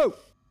two, let's go.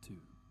 2,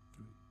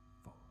 3,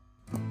 4.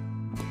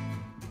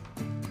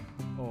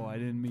 Oh, I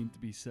didn't mean to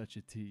be such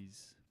a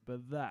tease,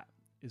 but that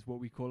is what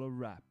we call a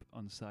wrap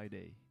on side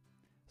A.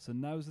 So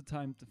now's the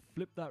time to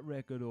flip that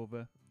record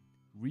over,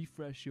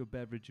 refresh your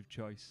beverage of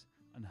choice,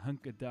 and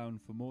hunker down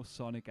for more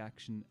sonic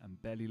action and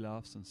belly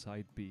laughs on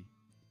side B.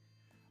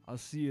 I'll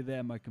see you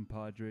there, my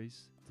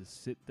compadres, to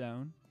sit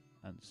down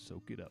and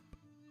soak it up.